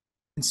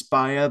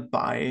 inspired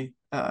by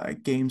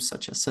games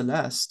such as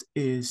Celeste,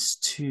 is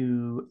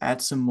to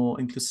add some more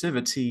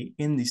inclusivity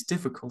in these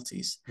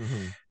difficulties.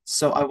 Mm-hmm.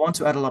 So I want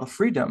to add a lot of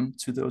freedom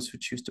to those who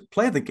choose to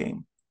play the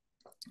game.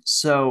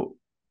 So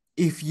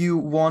if you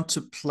want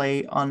to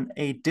play on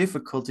a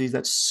difficulty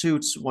that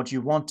suits what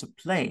you want to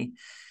play,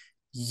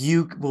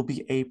 you will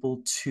be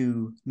able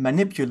to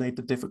manipulate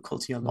the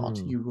difficulty a lot.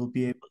 Mm. You will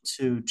be able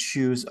to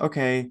choose,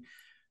 okay,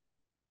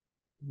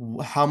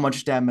 how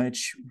much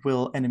damage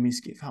will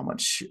enemies give? How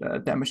much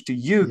damage do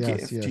you Yes,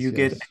 give? Do yes, you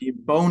get yes. any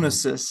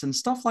bonuses and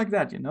stuff like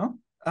that?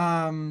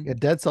 Yeah,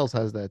 Dead Cells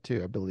has that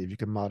too, I believe. You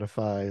can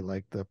modify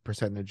like the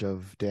percentage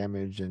of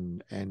damage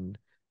and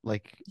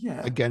like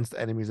Yeah, against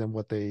enemies and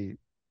what they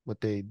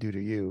do to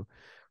you,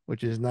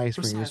 which is nice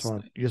when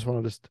precisely. you just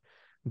want to just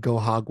go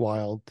hog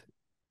wild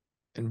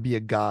and be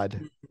a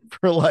god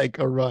for like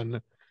a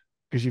run.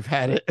 because you've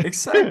had it.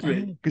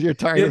 Exactly. Because you're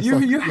tired Yeah, of you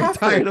you're have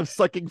tired to. of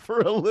sucking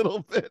for a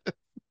little bit.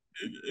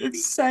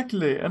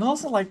 Exactly. And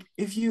also, like,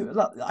 if you,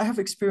 like, I have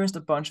experienced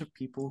a bunch of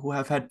people who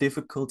have had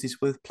difficulties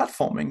with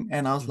platforming,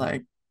 and I was Mhm.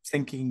 like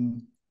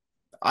thinking,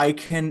 I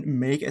can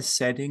make a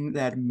setting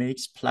that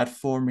makes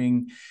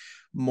platforming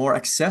more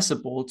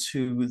accessible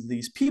to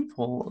these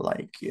people.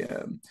 Like,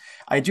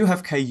 I do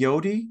have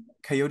Coyote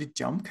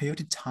Jump,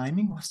 Coyote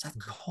Timing. What's that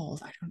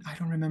called? I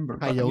don't remember.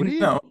 But Coyote?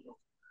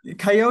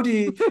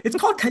 Coyote. It's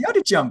called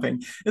Coyote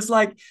Jumping. It's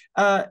like,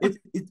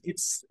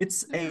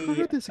 it's I've heard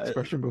a of this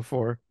expression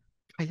before.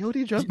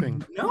 Coyote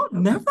jumping. no,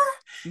 never.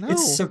 It's No.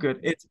 so good.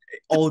 It's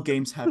all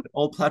games have it,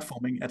 all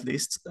platforming at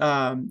least.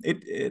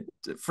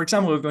 For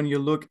example, when you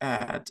look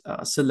at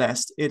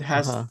Celeste, it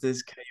has Uh-huh.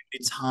 this Coyote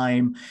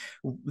time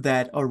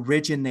that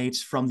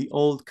originates from the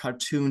old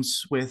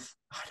cartoons with,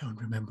 I don't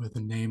remember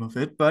the name of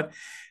it, but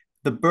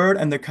the bird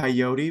and the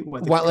coyote,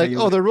 where the What, like,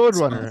 oh, coyote the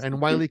is on Roadrunner its and own.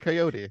 Wile E.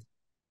 Coyote.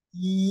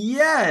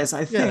 Yes,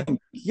 I Yeah. think.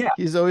 Yeah.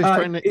 He's always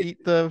trying to It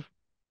eat the beep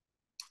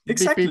beep.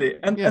 Exactly.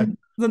 And Yeah. and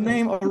the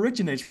name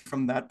originates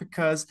from that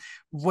because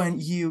when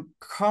you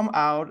come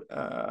out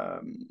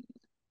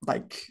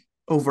like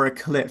over a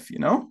cliff,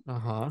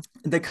 Uh-huh.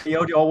 the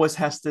coyote always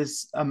has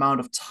this amount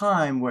of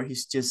time where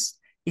he's just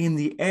in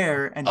the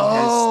air and he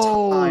has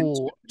time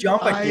to Oh,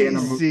 jump again I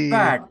and move see.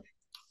 back.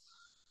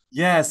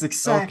 Yes,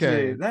 exactly.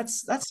 Okay.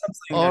 That's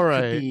something All that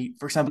could right. be,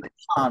 for example,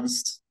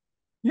 enhanced.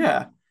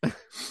 Yeah.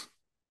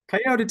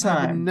 Coyote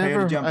time,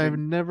 coyote I've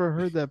jumping. never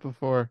heard that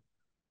before.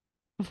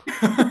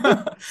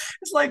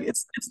 It's like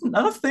it's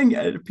not a thing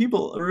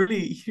people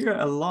really hear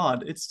a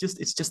lot. It's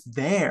just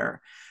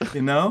there,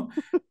 you know.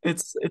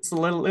 It's a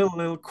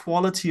little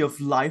quality of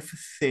life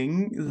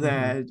thing Hmm.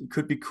 that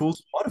could be cool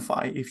to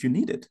modify if you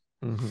need it.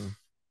 Hmm.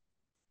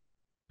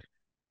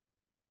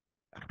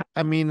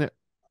 I mean,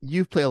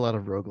 you've played a lot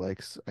of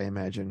roguelikes, I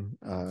imagine.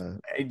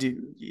 I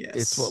do,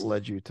 It's what yes.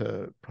 led you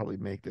to probably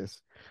make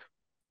this.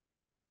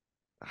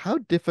 How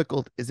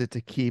difficult is it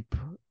to keep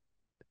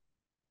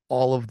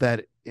all of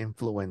that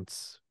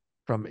influence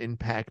from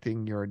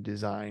impacting your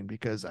design?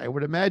 Because I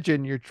would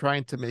imagine you're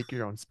trying to make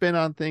your own spin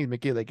on things,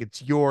 make it like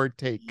it's your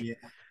take Yeah.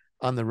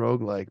 on the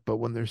roguelike. But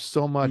when there's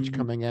so much Mhm.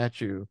 coming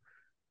at you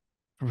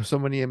from so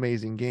many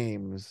amazing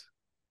games,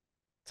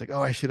 it's like,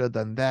 oh, I should have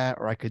done that,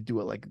 or I could do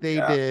it like they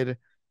Yeah. did.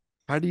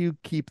 How do you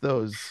keep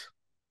those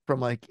from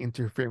like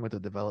interfering with the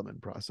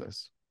development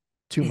process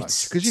too much?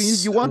 It's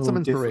Because you want some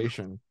so difficult.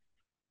 inspiration.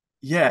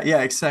 Yeah,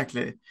 yeah,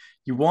 exactly.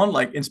 You want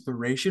like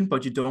inspiration,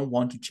 but you don't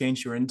want to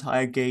change your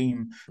entire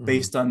game Hmm.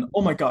 based on,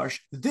 oh my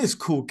gosh, this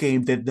cool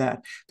game did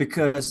that.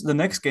 Because the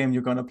next game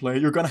you're gonna play,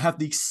 you're gonna have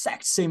the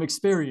exact same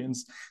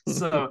experience.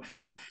 So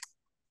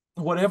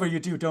whatever you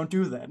do, don't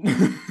do that.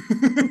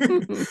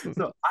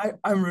 So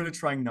I'm really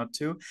trying not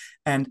to.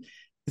 And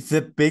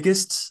the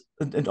biggest,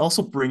 and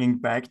also bringing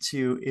back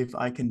to if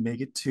I can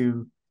make it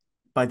to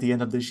by the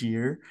end of this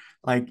year,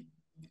 like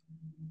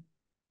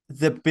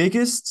the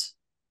biggest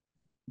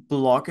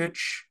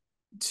blockage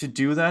to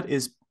do that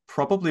is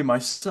probably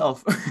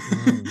myself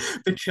Mm,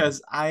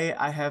 because I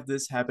have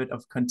this habit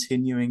of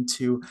continuing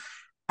to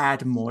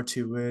add more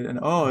to it and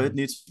it mm,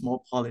 needs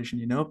more polish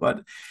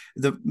but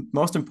the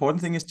most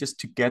important thing is just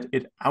to get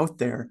it out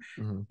there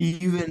mm,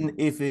 even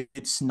if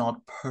it's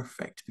not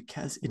perfect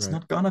because it's right,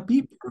 not gonna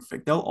be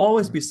perfect. There'll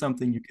always right. be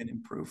something you can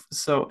improve.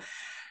 So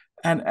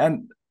and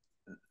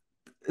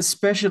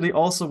especially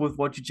also with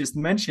what you just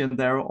mentioned,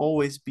 there will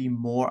always be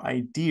more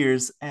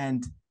ideas,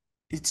 and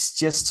it's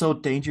just so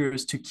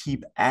dangerous to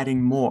keep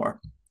adding more.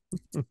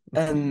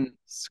 And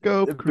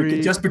Scope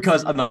creep. just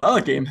because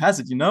another game has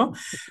it,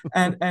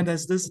 and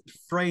there's this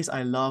phrase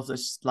I love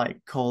that's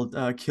like called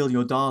 "kill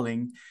your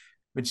darling,"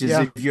 which is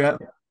Yeah, if you have,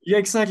 yeah,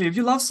 exactly, if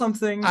you love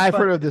something I've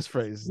heard but of this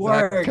phrase.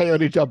 Not work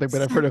coyote jumping,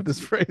 but I've heard of this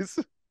exactly. phrase.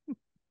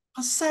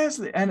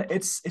 Precisely, and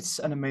it's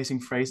an amazing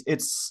phrase.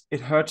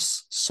 It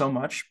hurts so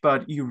much,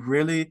 but you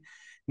really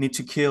need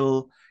to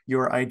kill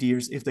your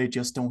ideas if they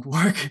just don't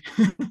work.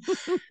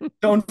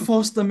 Don't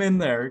force them in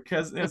there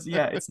because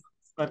it's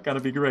not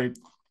gonna be great.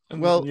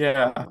 And Well,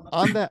 yeah.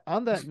 on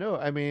that note,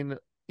 I mean,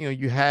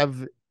 you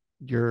have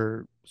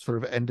your sort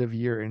of end of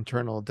year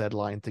internal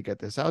deadline to get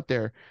this out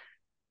there.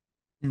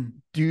 Mm.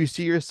 Do you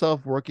see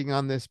yourself working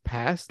on this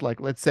past?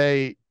 Like, let's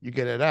say you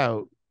get it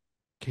out,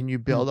 can you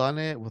build Mm. on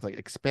it with like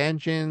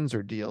expansions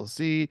or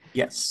DLC?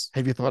 Yes,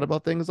 Have you thought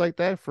about things like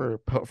that for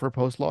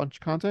post-launch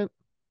content?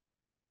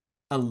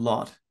 a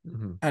lot.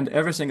 Hmm. And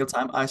every single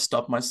time I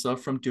stop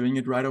myself from doing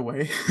it right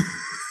away.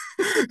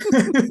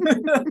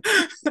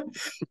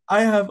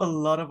 I have a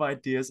lot of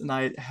ideas and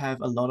I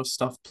have a lot of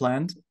stuff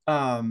planned,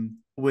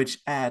 which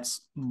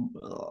adds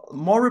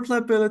more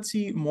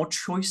replayability, more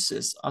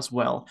choices as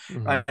well.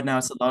 Hmm. Right now,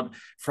 it's a lot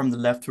from the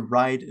left to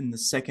right. In the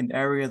second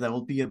area, there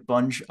will be a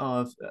bunch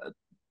of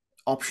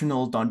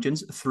optional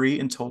dungeons, 3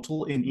 in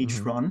total in each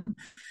Hmm. run.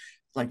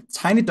 Like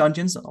tiny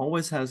dungeons that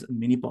always has a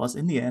mini boss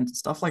in the end,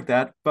 stuff like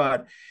that.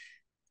 But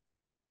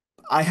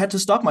I had to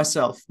stop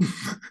myself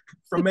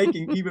from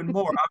making even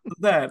more after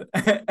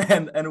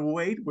that and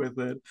wait with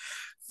it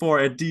for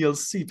a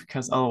DLC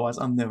because otherwise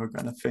I'm never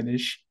gonna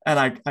finish, and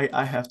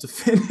I have to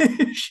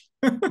finish.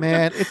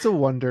 Man, it's a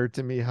wonder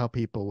to me how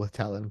people with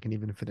talent can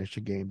even finish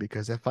a game,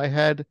 because if I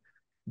had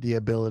the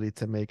ability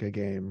to make a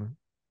game,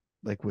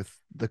 like with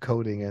the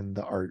coding and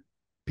the art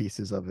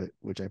pieces of it,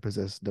 which I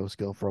possess no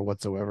skill for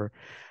whatsoever,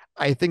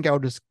 I think I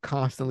would just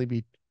constantly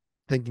be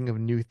thinking of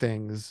new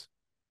things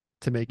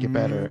to make it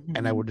better,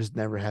 and I Mhm. would just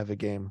never have a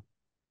game.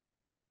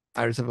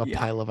 I just have a Yeah,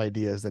 pile of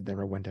ideas that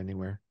never went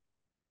anywhere.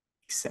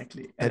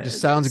 exactly, That and just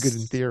sounds good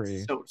in it's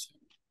therery. so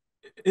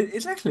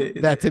exactly,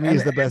 That to me and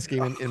is the best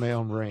game in my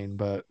own brain,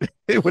 but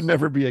it would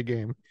never be a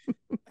game.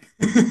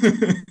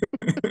 and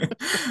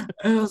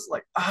I was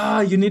like,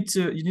 you need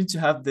to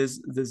have this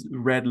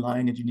red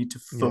line, and you need to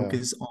Yeah.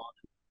 focus on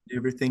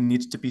everything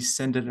needs to be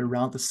centered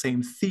around the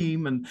same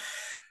theme. And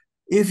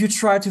if you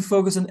try to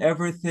focus on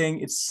everything,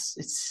 it's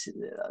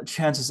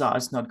chances are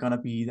it's not gonna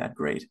be that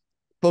great.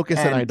 Focus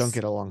and I And don't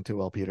get along too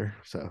well, Peter.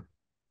 So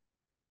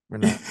we're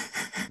not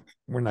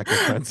we're not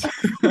good friends.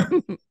 I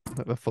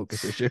have a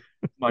focus issue.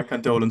 my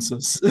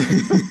condolences.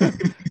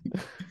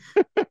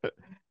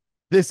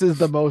 This is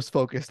the most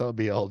focused I'll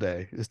be all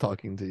day, is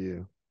talking to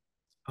you.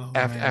 Oh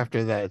man.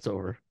 After that, it's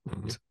over.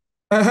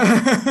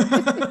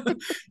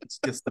 It's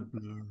just a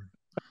blur.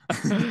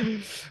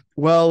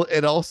 Well,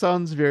 it all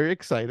sounds very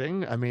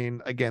exciting. I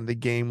mean, again, the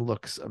game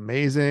looks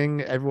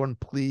amazing. Everyone,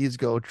 please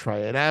go try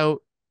it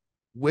out.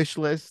 Wish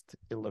list.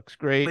 It looks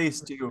great.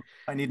 Please do.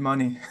 I need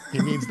money. He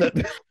needs that.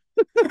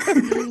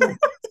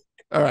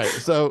 All right.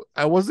 So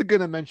I wasn't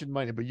going to mention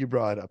money, but you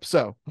brought it up.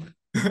 So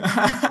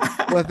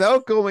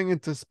without going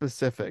into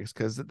specifics,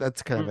 because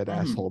that's kind of an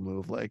Mhm. asshole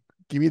move, like,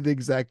 give me the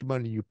exact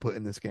money you put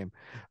in this game.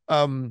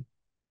 Um,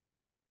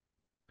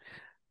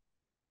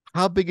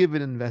 how big of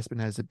an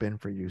investment has it been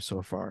for you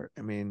so far?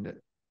 I mean,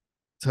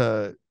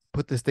 to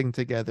put this thing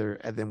together,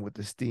 and then with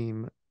the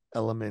Steam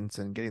elements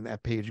and getting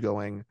that page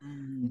going,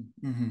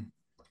 Mhm.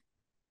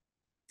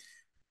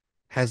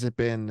 has it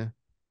been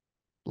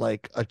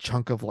like a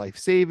chunk of life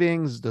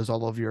savings? Does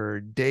all of your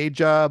day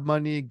job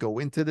money go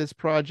into this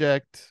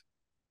project?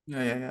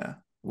 Yeah.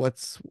 What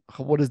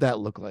does that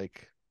look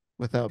like,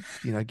 without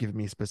giving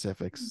me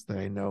specifics, that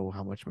I know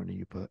how much money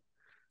you put,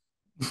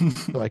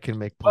 so I can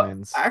make Well,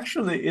 plans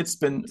actually, it's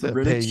been to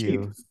really pay cheap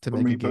you to for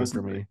make a me game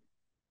for personally. me.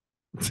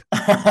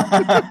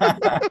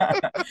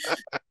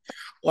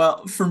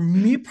 Well, for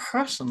me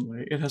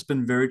personally, it has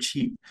been very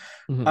cheap.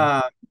 Hmm.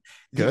 Uh,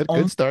 the Good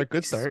only start, good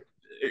ex start.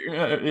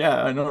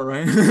 yeah, I know,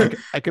 right?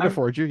 I can I'm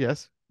afford you,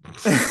 yes.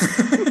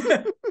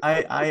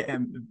 I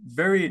am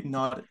very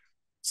not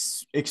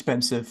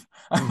expensive.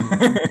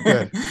 Hmm.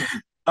 Good.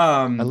 I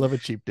Um, love a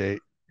cheap date.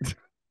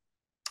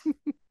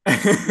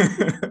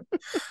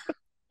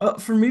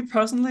 for me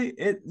personally,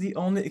 the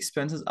only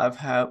expenses I've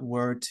had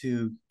were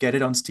to get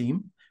it on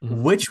Steam,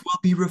 Hmm. which will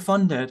be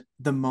refunded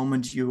the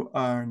moment you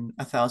earn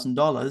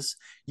 $1,000.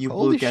 You will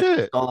Holy get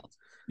shit. dollars.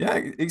 Yeah,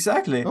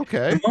 exactly. The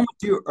Okay. moment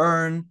you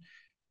earn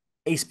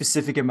a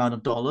specific amount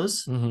of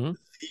dollars, Hmm.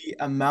 the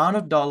amount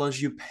of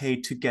dollars you pay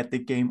to get the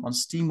game on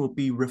Steam will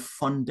be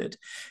refunded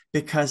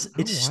because Oh,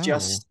 it's wow.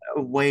 just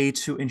a way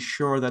to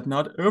ensure that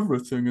not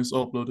everything is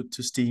uploaded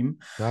to Steam.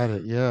 Got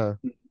it. Yeah.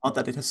 Not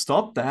that it has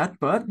stopped that,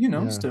 but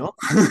Yeah. still.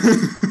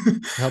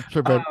 Helps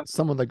prevent uh,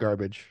 some of the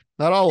garbage.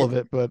 Not all of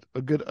it, it, but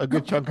a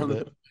good chunk a of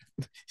it. little,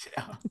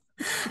 yeah.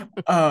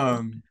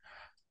 Um,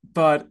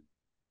 but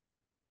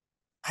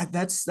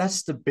that's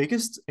the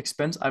biggest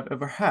expense I've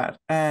ever had,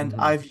 and Hmm.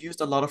 I've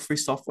used a lot of free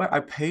software. I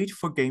paid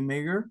for Game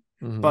Maker,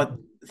 Hmm. but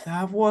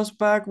that was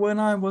back when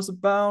I was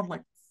about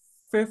like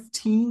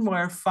 15,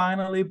 where I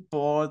finally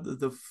bought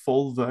the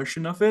full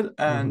version of it,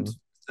 and Hmm.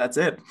 that's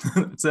it.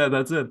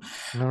 That's it.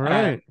 All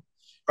And right.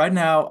 right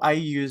now I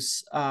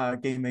use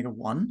Game Maker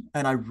 1,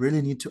 and I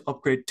really need to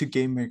upgrade to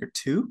Game Maker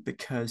 2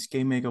 because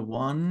Game Maker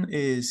 1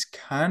 is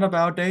kind of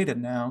outdated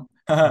now.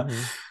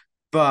 Hmm.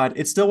 But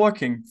it's still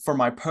working for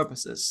my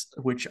purposes,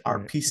 which All are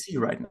right. PC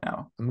right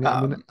now. I'm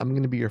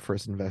gonna be your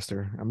first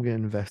investor. I'm gonna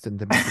invest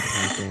into making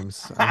tank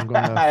games. I'm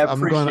gonna I I'm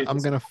gonna appreciate I'm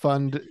this. gonna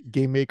fund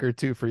Game Maker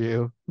 2 for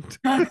you.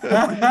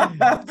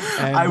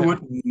 I And would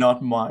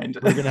not mind.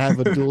 we're gonna have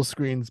a dual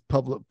screens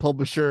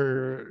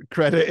publisher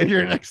credit in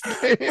your next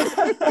game.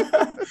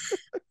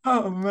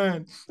 Oh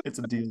man, it's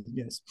a deal.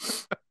 Yes,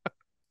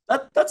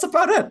 that's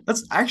about it.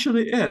 That's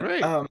actually it.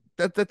 Right.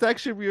 That's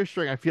actually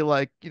reassuring. I feel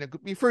like,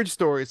 we've heard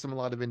stories from a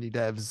lot of indie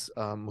devs,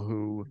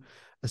 who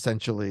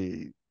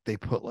essentially they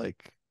put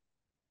like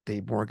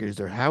they mortgage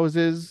their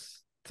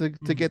houses to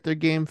Mhm, get their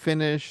game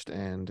finished,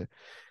 and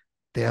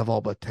they have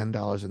all but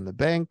 $10 in the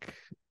bank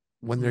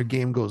when their mhm.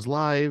 game goes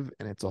live,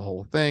 and it's a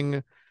whole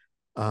thing.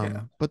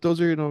 Yeah. But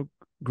those are,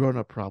 grown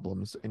up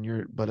problems, and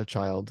you're but a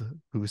child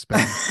who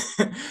spent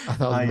a I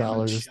thousand am a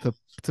dollars child.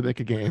 to make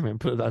a game and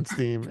put it on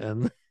Steam,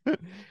 and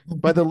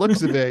by the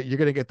looks of it, you're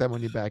gonna get that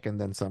money back and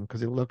then some,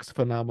 because it looks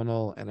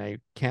phenomenal, and I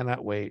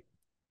cannot wait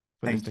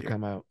for this Thank to you.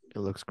 come out. It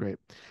looks great.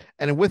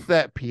 And with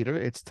that, Peter,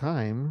 it's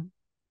time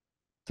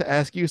to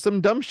ask you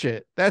some dumb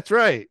shit. That's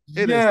right.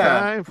 It is Yeah,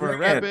 time for bring it.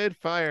 rapid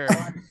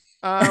fire.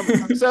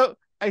 So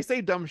I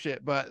say dumb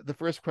shit, but the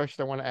first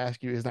question I want to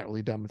ask you is not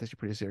really dumb. It's actually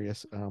pretty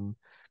serious.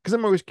 Because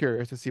I'm always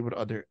curious to see what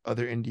other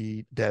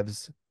indie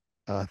devs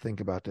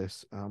think about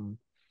this.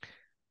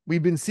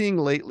 We've been seeing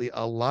lately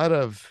a lot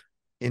of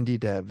indie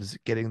devs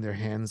getting their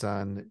hands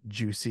on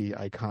juicy,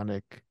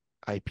 iconic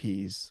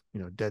IPs.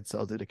 Dead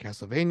Cells did a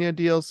Castlevania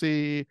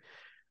DLC.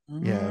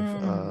 We have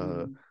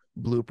Mm.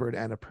 Blooper and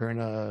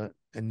Annapurna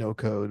and No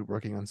Code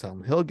working on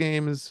Silent Hill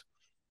games.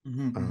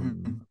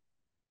 Mhm.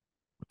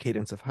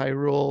 Cadence of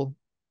Hyrule,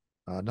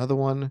 another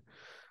one.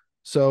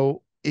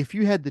 So if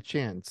you had the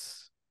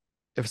chance,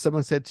 if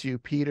someone said to you,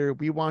 Peter,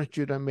 we want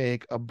you to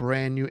make a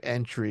brand new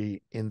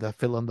entry in the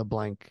fill in the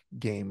blank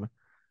game,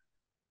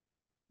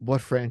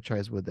 what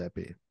franchise would that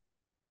be?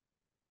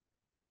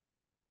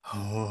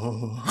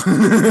 Oh.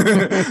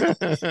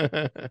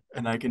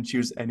 And I can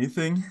choose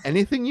anything.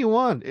 Anything you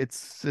want.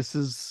 This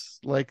is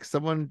like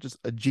someone just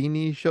a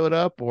genie showed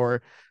up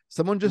or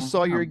someone just Oh,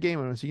 saw your damn. game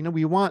and said,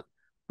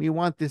 we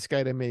want this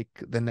guy to make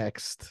the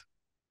next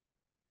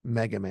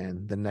Mega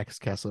Man, the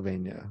next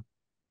Castlevania.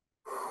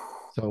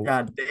 So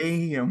God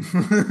damn.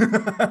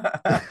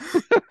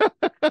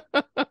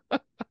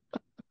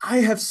 I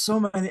have so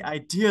many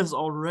ideas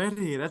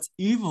already. That's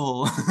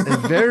evil.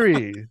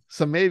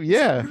 so maybe It's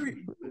yeah.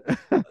 very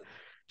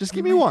Just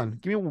give me man. one.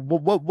 Give me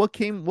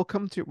what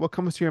comes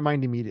to your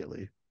mind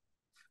immediately.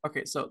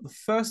 Okay, so the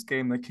first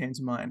game that came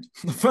to mind,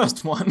 the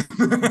first one,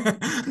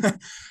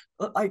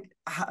 like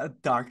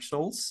Dark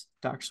Souls.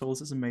 Dark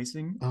Souls is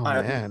amazing. Oh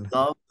I man.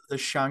 love the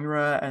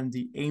genre and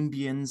the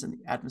ambience and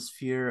the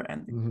atmosphere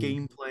and the Mhm.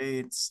 gameplay.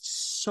 It's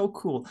so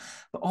cool.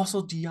 But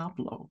also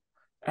Diablo.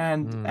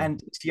 And Mm.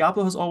 and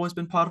Diablo has always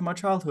been part of my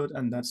childhood,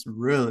 and that's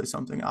really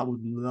something I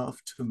would love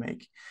to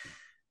make.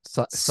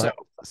 Si- So,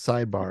 si-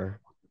 sidebar.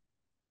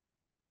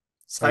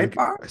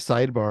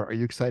 sidebar? Are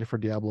you excited for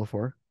Diablo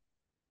 4?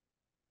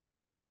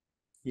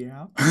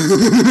 Yeah.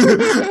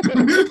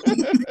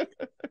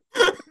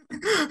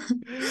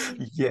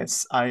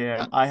 Yes, I I,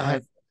 am. I I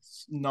have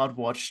not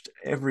watched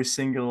every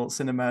single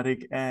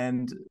cinematic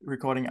and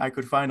recording I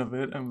could find of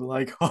it and be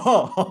like, I'm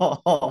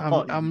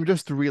oh, I'm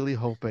just really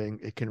hoping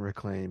it can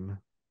reclaim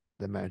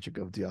the magic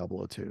of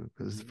Diablo 2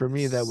 because for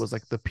me that was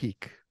like the yes,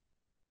 peak,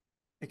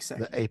 the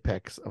exactly.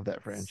 apex of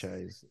that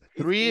franchise.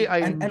 If 3 they I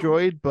and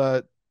enjoyed,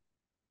 but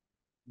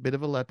bit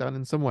of a letdown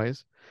in some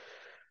ways.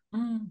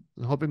 mm,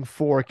 I'm hoping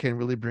 4 can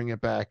really bring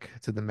it back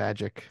to the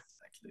magic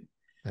exactly.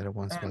 that it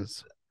once And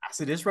was. as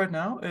it is right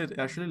now, it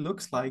actually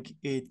looks like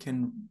it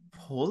can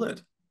pull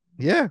it.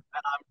 Yeah,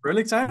 I'm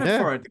really excited yeah.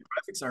 for it. The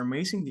graphics are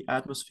amazing, the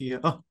atmosphere.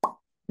 Oh,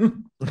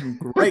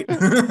 great.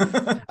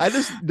 I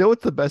just know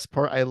what's the best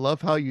part. I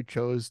love how you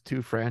chose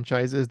two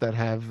franchises that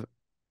have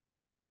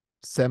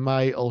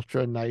semi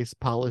ultra nice,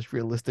 polished,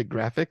 realistic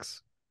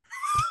graphics.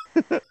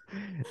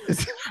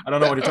 Is- I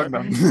don't know what you're talking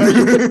are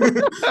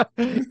you?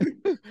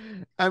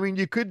 about. I mean,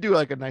 you could do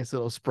like a nice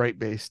little sprite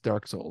based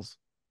Dark Souls.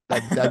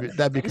 That'd be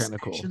That is kind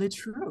of cool. actually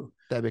true.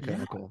 That'd be kind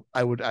Yeah. of cool.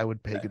 I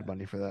would pay good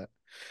money for that.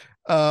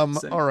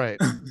 Same. All right.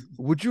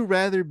 Would you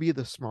rather be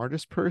the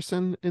smartest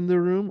person in the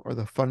room or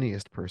the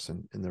funniest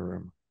person in the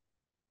room?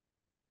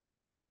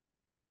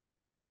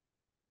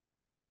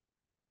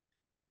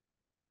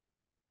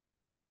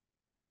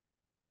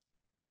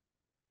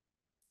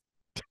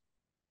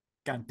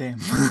 God damn.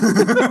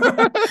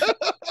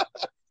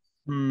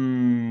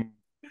 Hmm.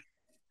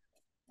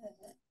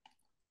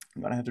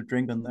 I'm gonna have to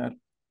drink on that.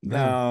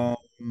 Yeah,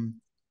 You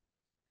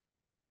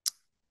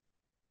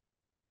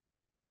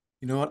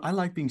know what? I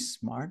like being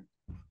smart.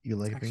 you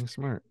like being Actually,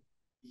 smart.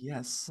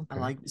 yes. I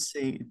Okay. like to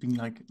say being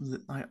like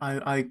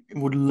I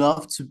would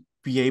love to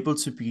be able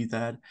to be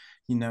that,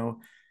 you know,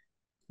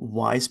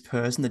 wise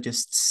person that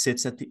just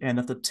sits at the end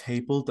of the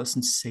table,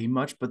 doesn't say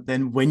much, but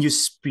then when you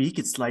speak,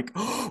 it's like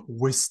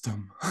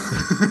wisdom.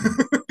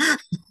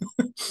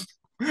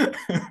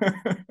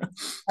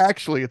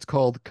 Actually, it's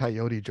called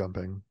coyote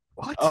jumping.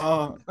 What?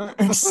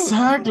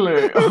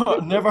 Exactly. Oh,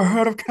 never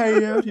heard of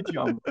coyote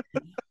jump.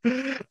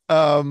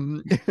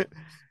 um,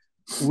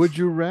 would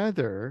you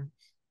rather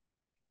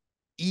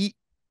eat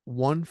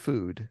one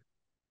food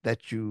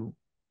that you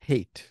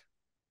hate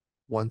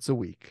once a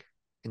week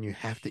and you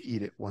have to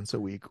eat it once a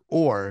week,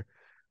 or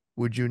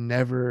would you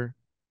never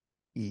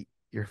eat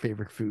your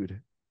favorite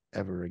food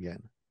ever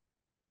again?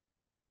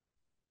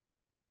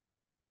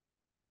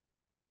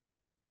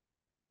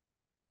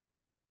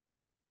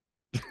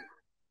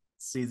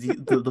 See,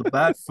 the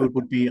bad food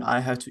would be I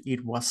have to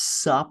eat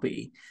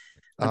wasabi.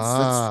 That's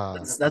that's Ah,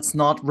 that's that's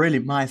not really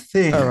my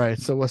thing. all right.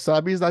 So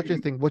wasabi is not your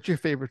thing. What's your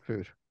favorite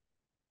food?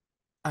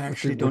 I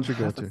What's your actually don't what's your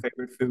have a go-to?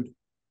 favorite food.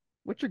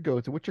 What's your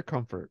go-to? What's your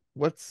comfort?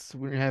 What's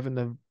when you're having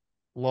a My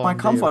long day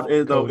of comfort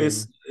is, though coding?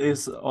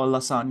 is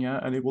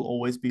lasagna, and it will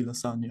always be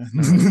lasagna.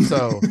 All right.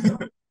 So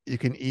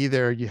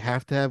you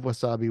have to have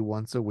wasabi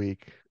once a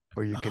week,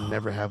 or you can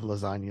never have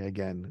lasagna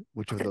again.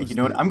 Which of Okay, those you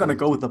know what? do I'm will gonna you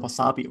go with take? the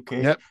wasabi.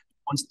 Okay, Yep.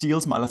 one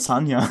steals my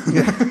lasagna.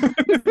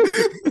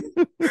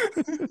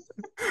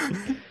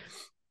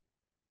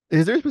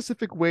 Is there a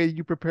specific way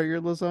you prepare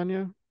your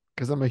lasagna?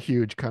 because I'm a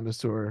huge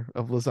connoisseur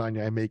of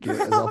lasagna. I make it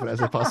as often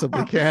as I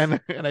possibly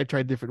can, and I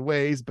try different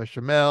ways,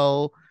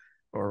 bechamel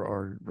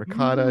or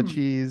ricotta Mm.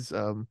 cheese.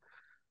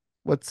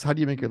 What's how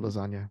do you make your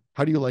lasagna?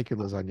 How do you like your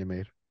lasagna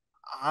made?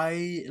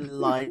 I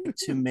like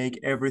to make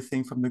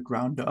everything from the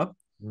ground up,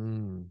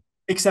 Mm,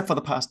 except for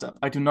the pasta.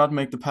 I do not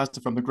make the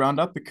pasta from the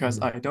ground up because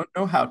mm, I don't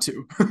know how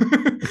to.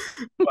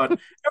 But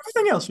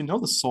everything else,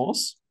 the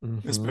sauce, hmm.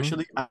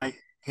 especially, I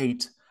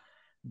hate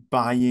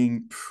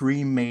buying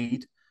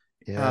pre-made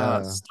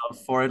Yeah.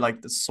 stuff for it.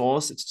 Like the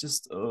sauce, it's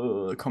just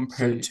So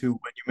compared to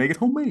when you make it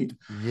homemade.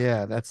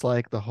 yeah, that's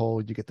like the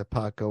whole you get the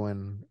pot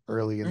going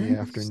early in the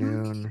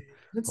afternoon, Exactly. a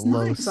That's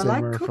low nice. I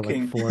like simmer for like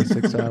cooking. 4 or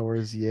 6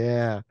 hours.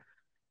 Yeah.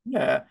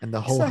 Yeah, And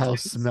the whole exactly.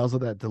 house smells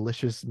of that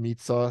delicious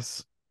meat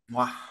sauce.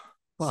 Wow.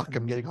 It's Fuck,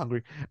 I'm getting amazing.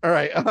 hungry. All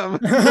right.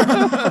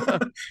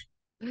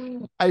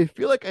 I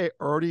feel like I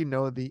already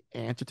know the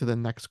answer to the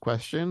next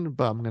question,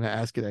 but I'm gonna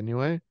ask it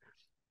anyway.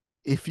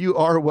 If you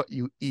are what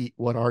you eat,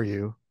 what are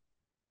you?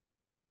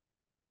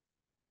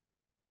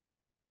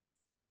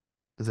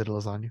 Is it a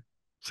lasagna?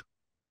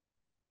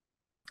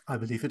 I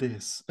believe it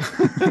is.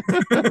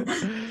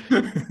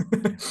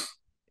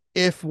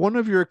 If one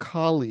of your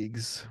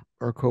colleagues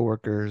or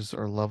coworkers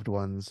or loved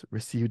ones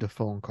received a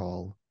phone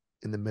call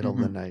in the middle of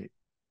the Hmm. night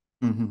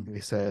Hmm. and they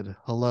said,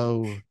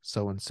 "Hello,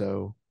 so and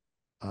so,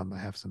 I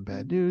have some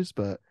bad news,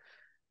 but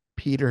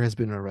Peter has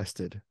been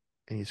arrested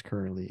and he's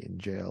currently in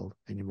jail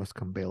and you must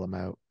come bail him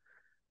out."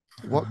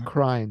 What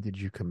crime did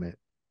you commit?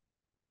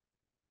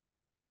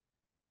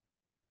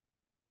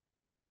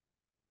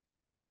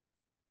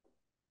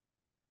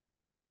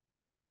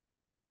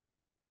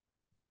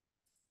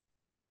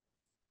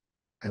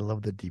 I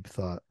love the deep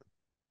thought.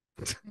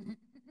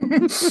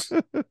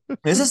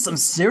 This is some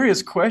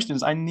serious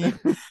questions. I need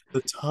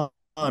the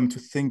time to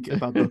think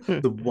about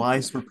the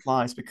wise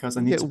replies because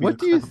I Yeah, need to be what the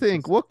do you clever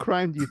think? person. What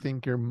crime do you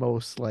think you're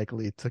most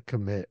likely to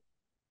commit?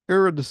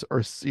 Or just, or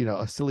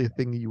a silly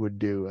thing you would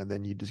do and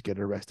then you just get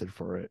arrested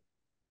for it.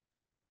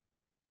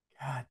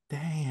 God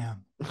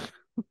damn.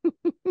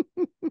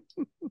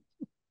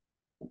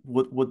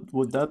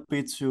 Would that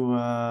be to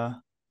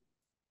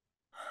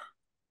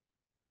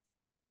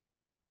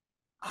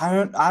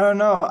I don't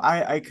know.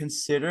 I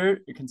consider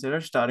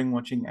starting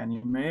watching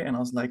anime and I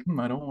was like,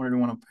 I don't really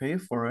want to pay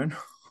for it.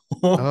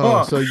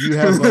 Oh, so you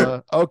have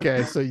a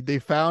okay, so they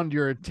found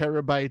your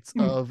terabytes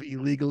of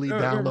illegally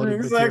downloaded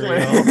Exactly.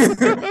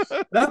 material.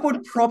 That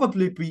would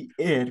probably be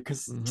it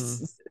because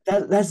Hmm.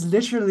 that's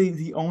literally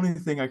the only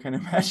thing I can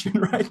imagine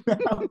right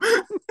now.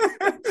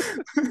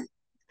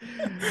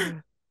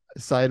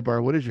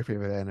 Sidebar, what is your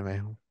favorite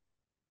anime?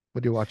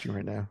 What are you watching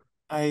right now?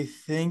 I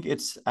think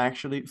it's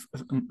actually,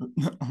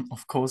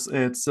 of course,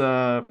 it's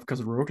because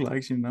of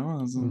roguelikes,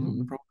 it's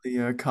Hmm.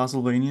 probably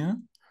Castlevania.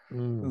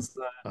 Mm. It's,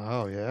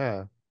 Oh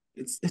yeah.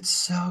 it's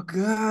so I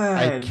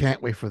good.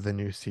 can't wait for the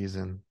new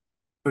season.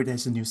 Oh,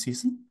 there's a new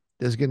season?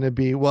 There's gonna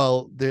be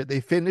well,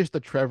 they finished the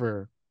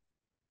Trevor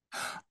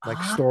like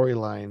Ah,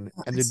 storyline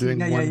and I see.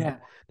 Yeah, yeah, yeah.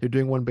 they're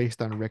doing one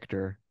based on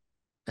Richter.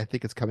 I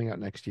think it's coming out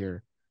next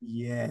year.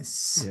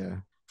 Yes. Yeah.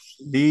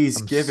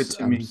 Please give it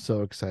to I'm me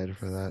so excited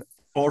for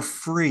for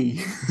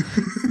free.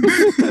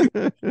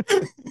 that.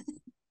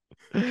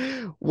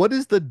 What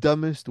is the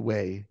dumbest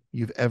way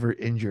you've ever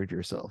injured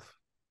yourself?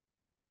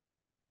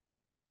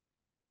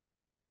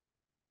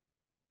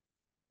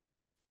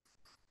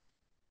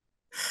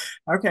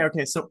 Okay,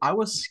 okay. So I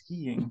was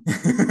skiing.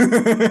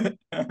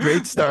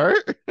 Great start.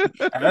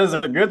 That is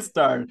a good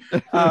start.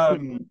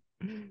 Um,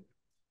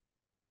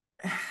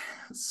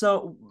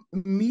 so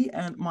me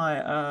and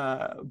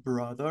my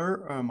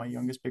brother, my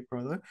youngest big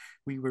brother,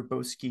 we were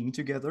both skiing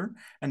together,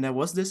 and there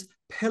was this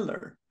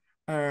pillar,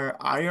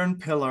 iron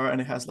pillar,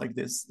 and it has like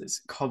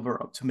this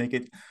cover up to make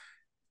it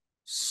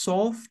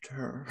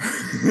softer.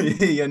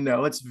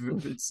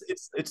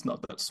 It's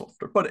not that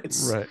softer, but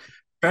it's Right.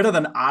 better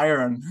than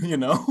iron.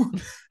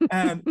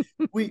 And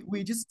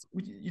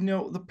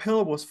the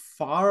pillar was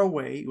far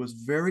away. It was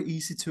very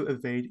easy to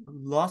evade,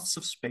 lots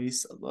of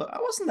space. I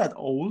wasn't that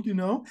old. And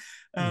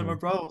my Mm.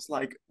 brother was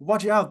like,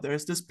 watch out,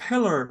 there's this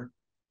pillar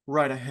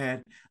right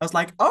ahead. I was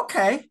like,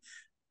 okay.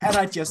 And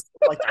I just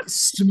like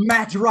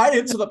smacked right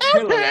into the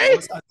pillar. And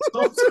Okay. I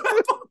told him,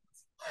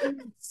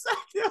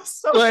 it was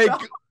so dumb.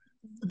 Like,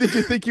 did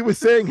you think he was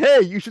saying,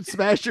 "Hey, you should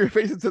smash your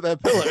face into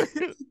that pillar"?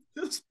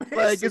 Just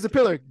Like, it's a basically,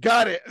 pillar.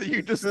 Got it.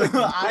 You just like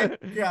I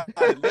got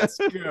it. Let's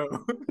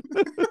go.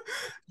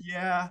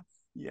 Yeah,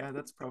 yeah,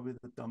 that's probably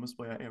the dumbest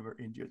way I ever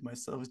injured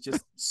myself. Is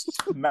just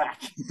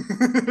smack.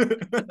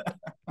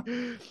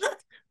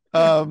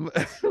 um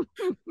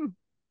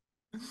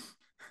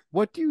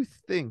what do you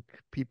think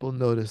people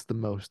notice the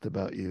most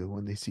about you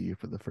when they see you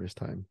for the first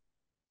time?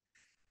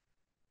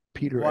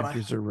 Peter what I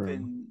enters have a room.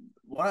 been,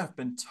 what I've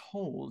been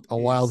told A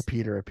wild is,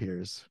 Peter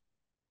appears.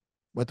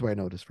 What do I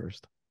notice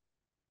first?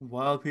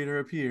 while Peter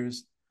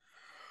appears,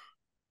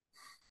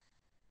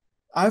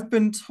 I've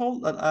been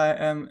told that I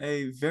am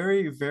a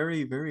very,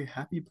 very, very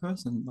happy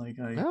person. Like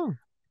I Oh,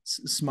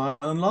 smile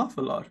and laugh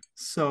a lot.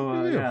 So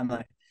for you. yeah, and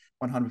I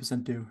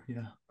 100% do.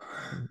 Yeah.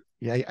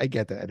 Yeah, I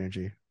get that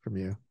energy from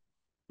you.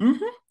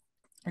 Mm-hmm.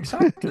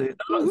 Exactly.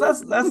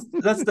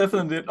 That's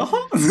definitely it.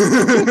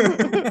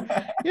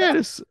 Yeah,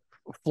 just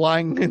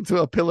flying into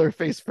a pillar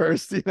face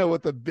first,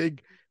 with a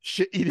big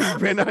shit-eating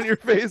grin on your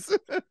face.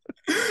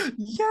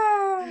 Yay!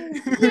 I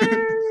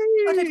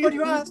did what Yay!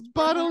 you asked for.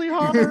 Bodily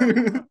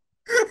harm.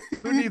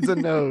 Who needs a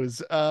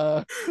nose?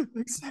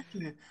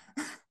 Exactly.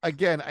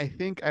 Again, I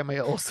think I may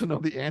also know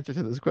the answer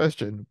to this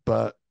question,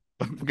 but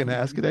I'm gonna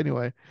ask it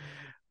anyway.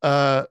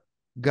 Uh,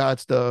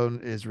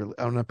 Godstone is really.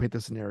 I'm gonna paint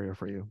the scenario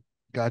for you.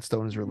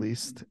 Godstone is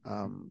released.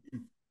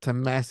 It's a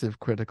massive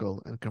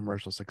critical and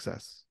commercial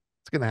success.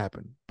 It's gonna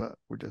happen, but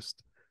we're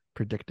just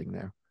predicting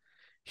now.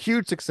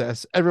 Huge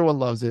success. Everyone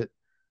loves it.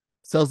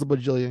 Sells a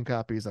bajillion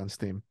copies on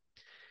Steam,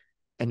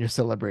 and you're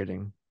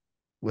celebrating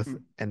with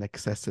an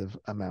excessive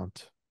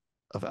amount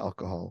of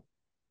alcohol.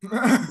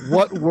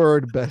 What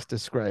word best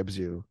describes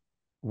you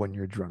when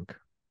you're drunk?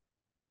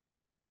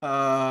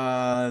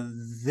 Uh,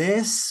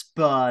 this,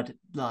 but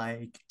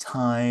like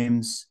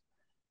times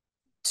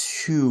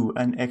two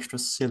and extra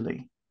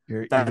silly.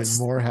 You're even That's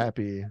more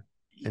happy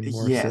and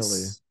more silly.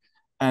 yes,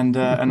 and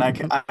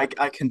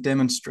I can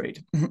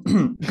demonstrate.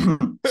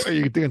 Are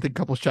you doing a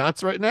couple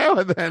shots right now?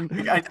 And then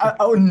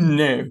Oh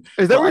no,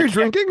 is that well what I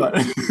you're can't, drinking? but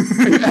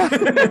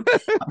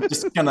I'm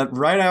just gonna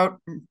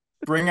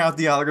bring out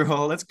the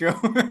alcohol. Let's go.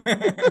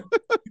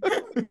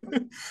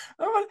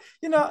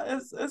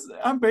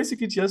 I'm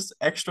basically just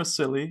extra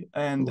silly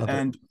and Love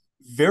it.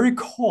 very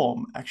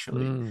calm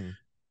actually. Mm.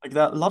 Like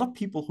that, a lot of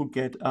people who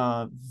get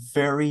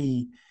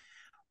very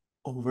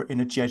over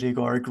energetic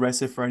or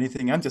aggressive or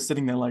anything. I'm just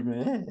sitting there like,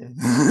 eh.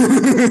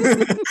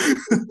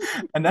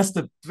 And that's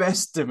the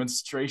best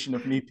demonstration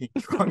of me being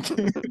drunk.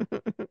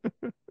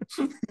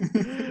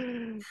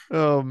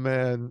 Oh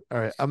man. All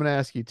right. I'm gonna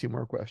ask you two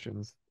more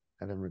questions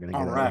and then we're gonna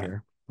All get out of right,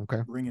 here.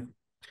 Okay. bring it.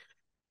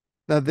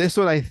 Now this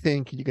one I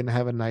think you can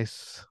have a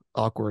nice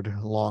awkward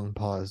long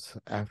pause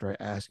after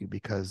I ask you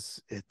because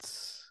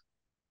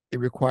it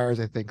requires,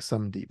 I think,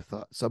 some deep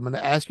thought. So I'm gonna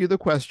ask you the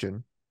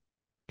question.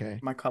 Okay.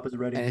 My cup is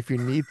ready. And if you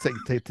need to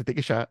take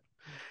a shot,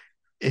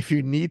 if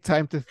you need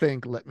time to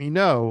think, let me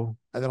know.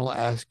 And then I'll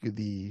ask you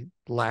the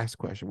last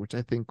question, which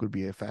I think would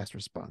be a fast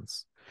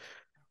response.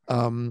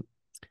 Um,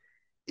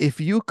 if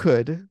you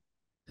could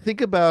think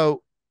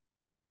about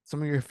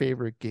some of your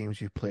favorite games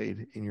you've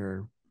played in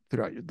your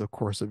throughout the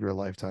course of your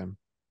lifetime.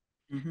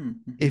 If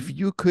Mm-hmm.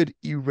 you could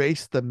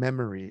erase the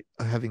memory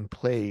of having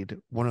played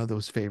one of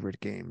those favorite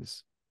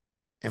games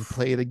and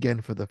play it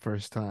again for the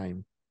first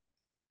time,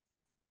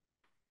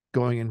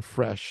 going in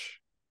fresh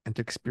and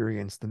to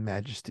experience the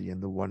majesty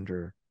and the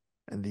wonder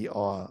and the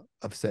awe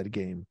of said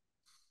game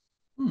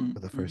for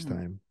the first Mm-hmm.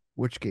 time,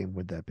 which game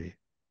would that be?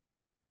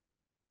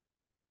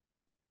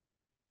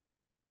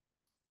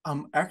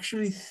 I'm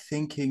actually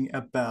thinking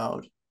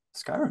about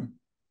Skyrim.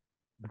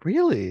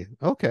 Really?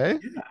 Okay.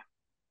 Yeah,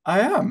 I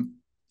am.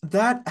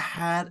 That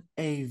had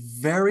a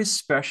very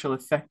special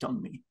effect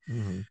on me.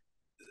 Mm-hmm.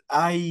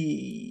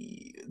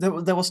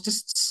 There was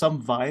just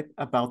some vibe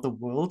about the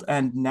world,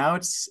 and now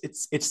it's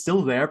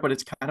still there, but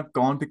it's kind of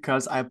gone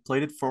because I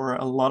played it for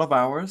a lot of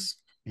hours.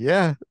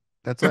 Yeah,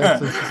 that's why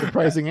it's a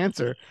surprising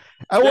answer.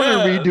 I want to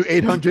Yeah, redo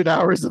 800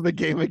 hours of the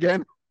game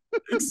again.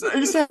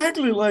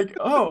 exactly. Like,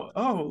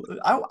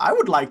 I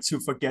would like to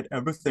forget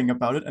everything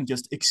about it and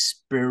just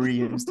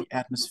experience the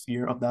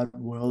atmosphere of that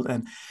world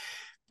and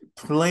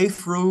play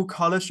through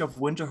College of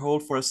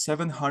Winterhold for a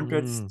 700th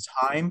Mm,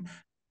 time,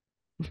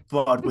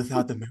 but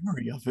without the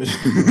memory of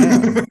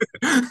yeah.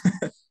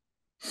 it.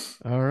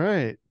 All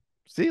right.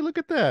 See, look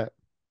at that.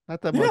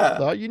 Not that much Yeah,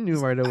 thought. You knew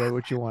it's right away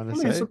what you want to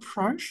actually say.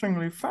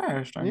 surprisingly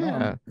fast. I know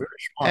Yeah. I'm very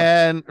smart.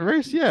 And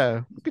Race,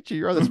 yeah, look at you.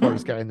 You're the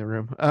smartest guy in the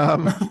room.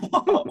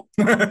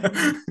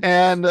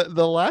 And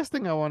the last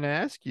thing I want to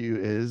ask you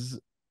is,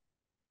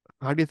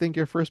 how do you think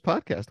your first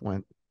podcast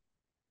went?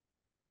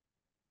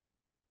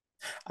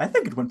 I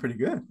think it went pretty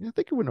good. Yeah, I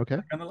think it went okay.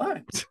 Not gonna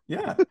lie.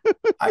 Yeah,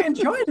 I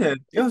enjoyed it.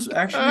 It was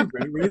actually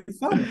really, really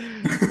fun.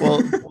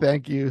 Well,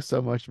 thank you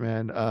so much,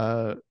 man.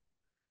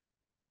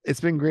 It's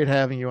been great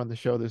having you on the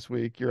show this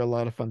week. You're a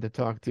lot of fun to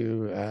talk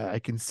to. I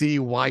can see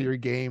why your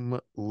game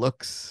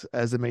looks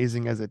as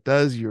amazing as it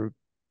does. You're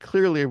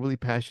clearly a really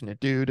passionate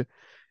dude,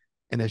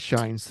 and it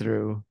shines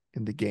through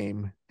in the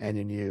game and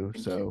in you. Thank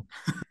you. So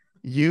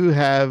you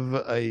have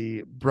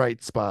a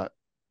bright spot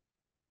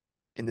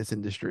in this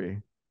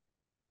industry,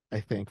 I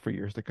think, for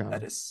years to come.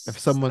 If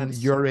someone That's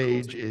so your cool to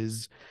age hear.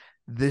 is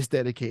this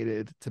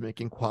dedicated to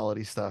making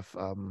quality stuff,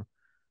 Hmm.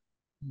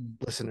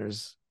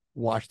 listeners,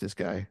 watch this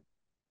guy.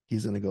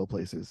 He's gonna go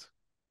places.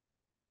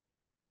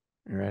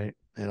 All right.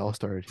 It all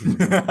started here in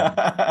this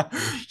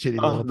shitty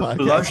Oh, little the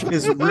blush podcast.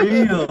 is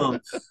real.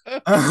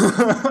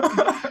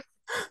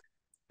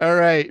 All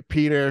right,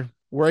 Peter,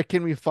 where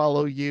can we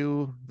follow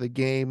you, the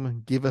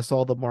game? Give us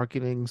all the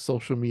marketing,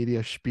 social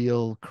media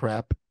spiel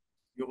crap.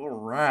 You're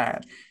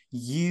right.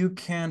 You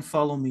can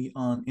follow me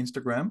on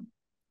Instagram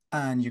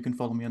and you can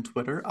follow me on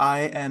Twitter.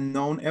 I am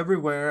known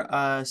everywhere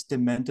as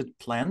Demented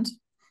Plant.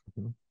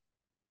 Mhm.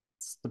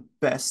 It's the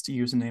best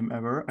username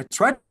ever. I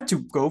tried to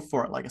go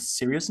for like a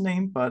serious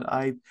name, but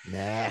I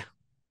Nah.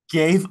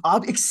 gave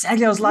up.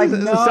 Exactly. I was This like,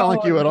 doesn't sound like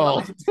no, you at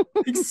all.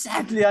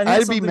 exactly. I need I'd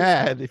be something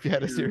mad if you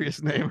had a serious.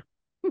 serious name.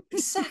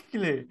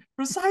 Exactly,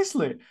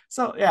 precisely.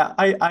 So yeah,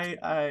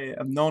 I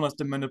am known as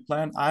the Minute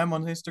Plan. I'm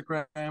on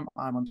Instagram,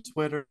 I'm on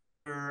Twitter,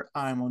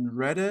 I'm on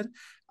Reddit,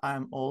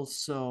 I'm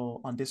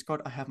also on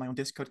Discord. I have my own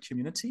Discord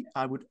community.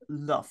 I would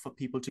love for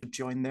people to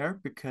join there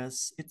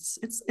because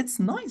it's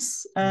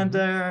nice. And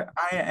Mhm.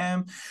 I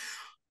am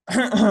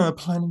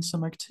planning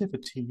some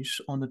activities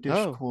on the Oh,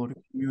 Discord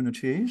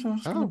community, so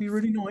it's gonna oh, be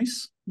really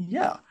nice.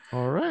 Yeah.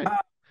 all right. Uh,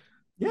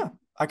 yeah,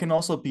 I can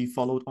also be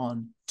followed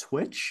on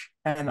Twitch,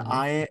 and Mhm,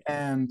 I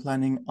am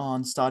planning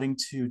on starting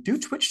to do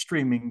Twitch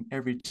streaming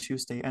every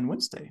Tuesday and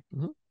Wednesday.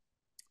 mhm.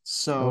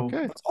 So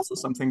Okay. that's also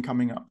something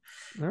coming up.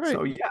 All right.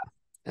 So yeah,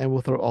 And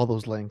we'll throw all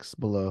those links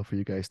below for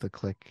you guys to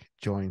click,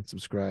 join,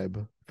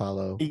 subscribe,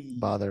 follow,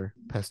 bother,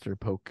 pester,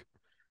 poke,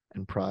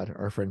 and prod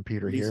our friend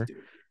Peter please here.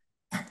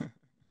 do.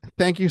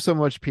 Thank you so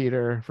much,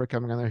 Peter, for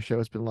coming on our show.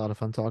 It's been a lot of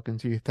fun talking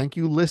to you. Thank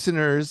you,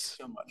 listeners,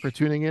 So for much.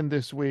 tuning in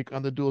this week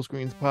on the Duel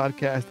Screens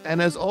podcast.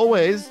 And as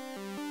always,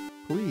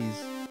 please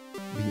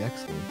be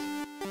excellent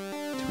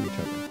to each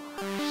other.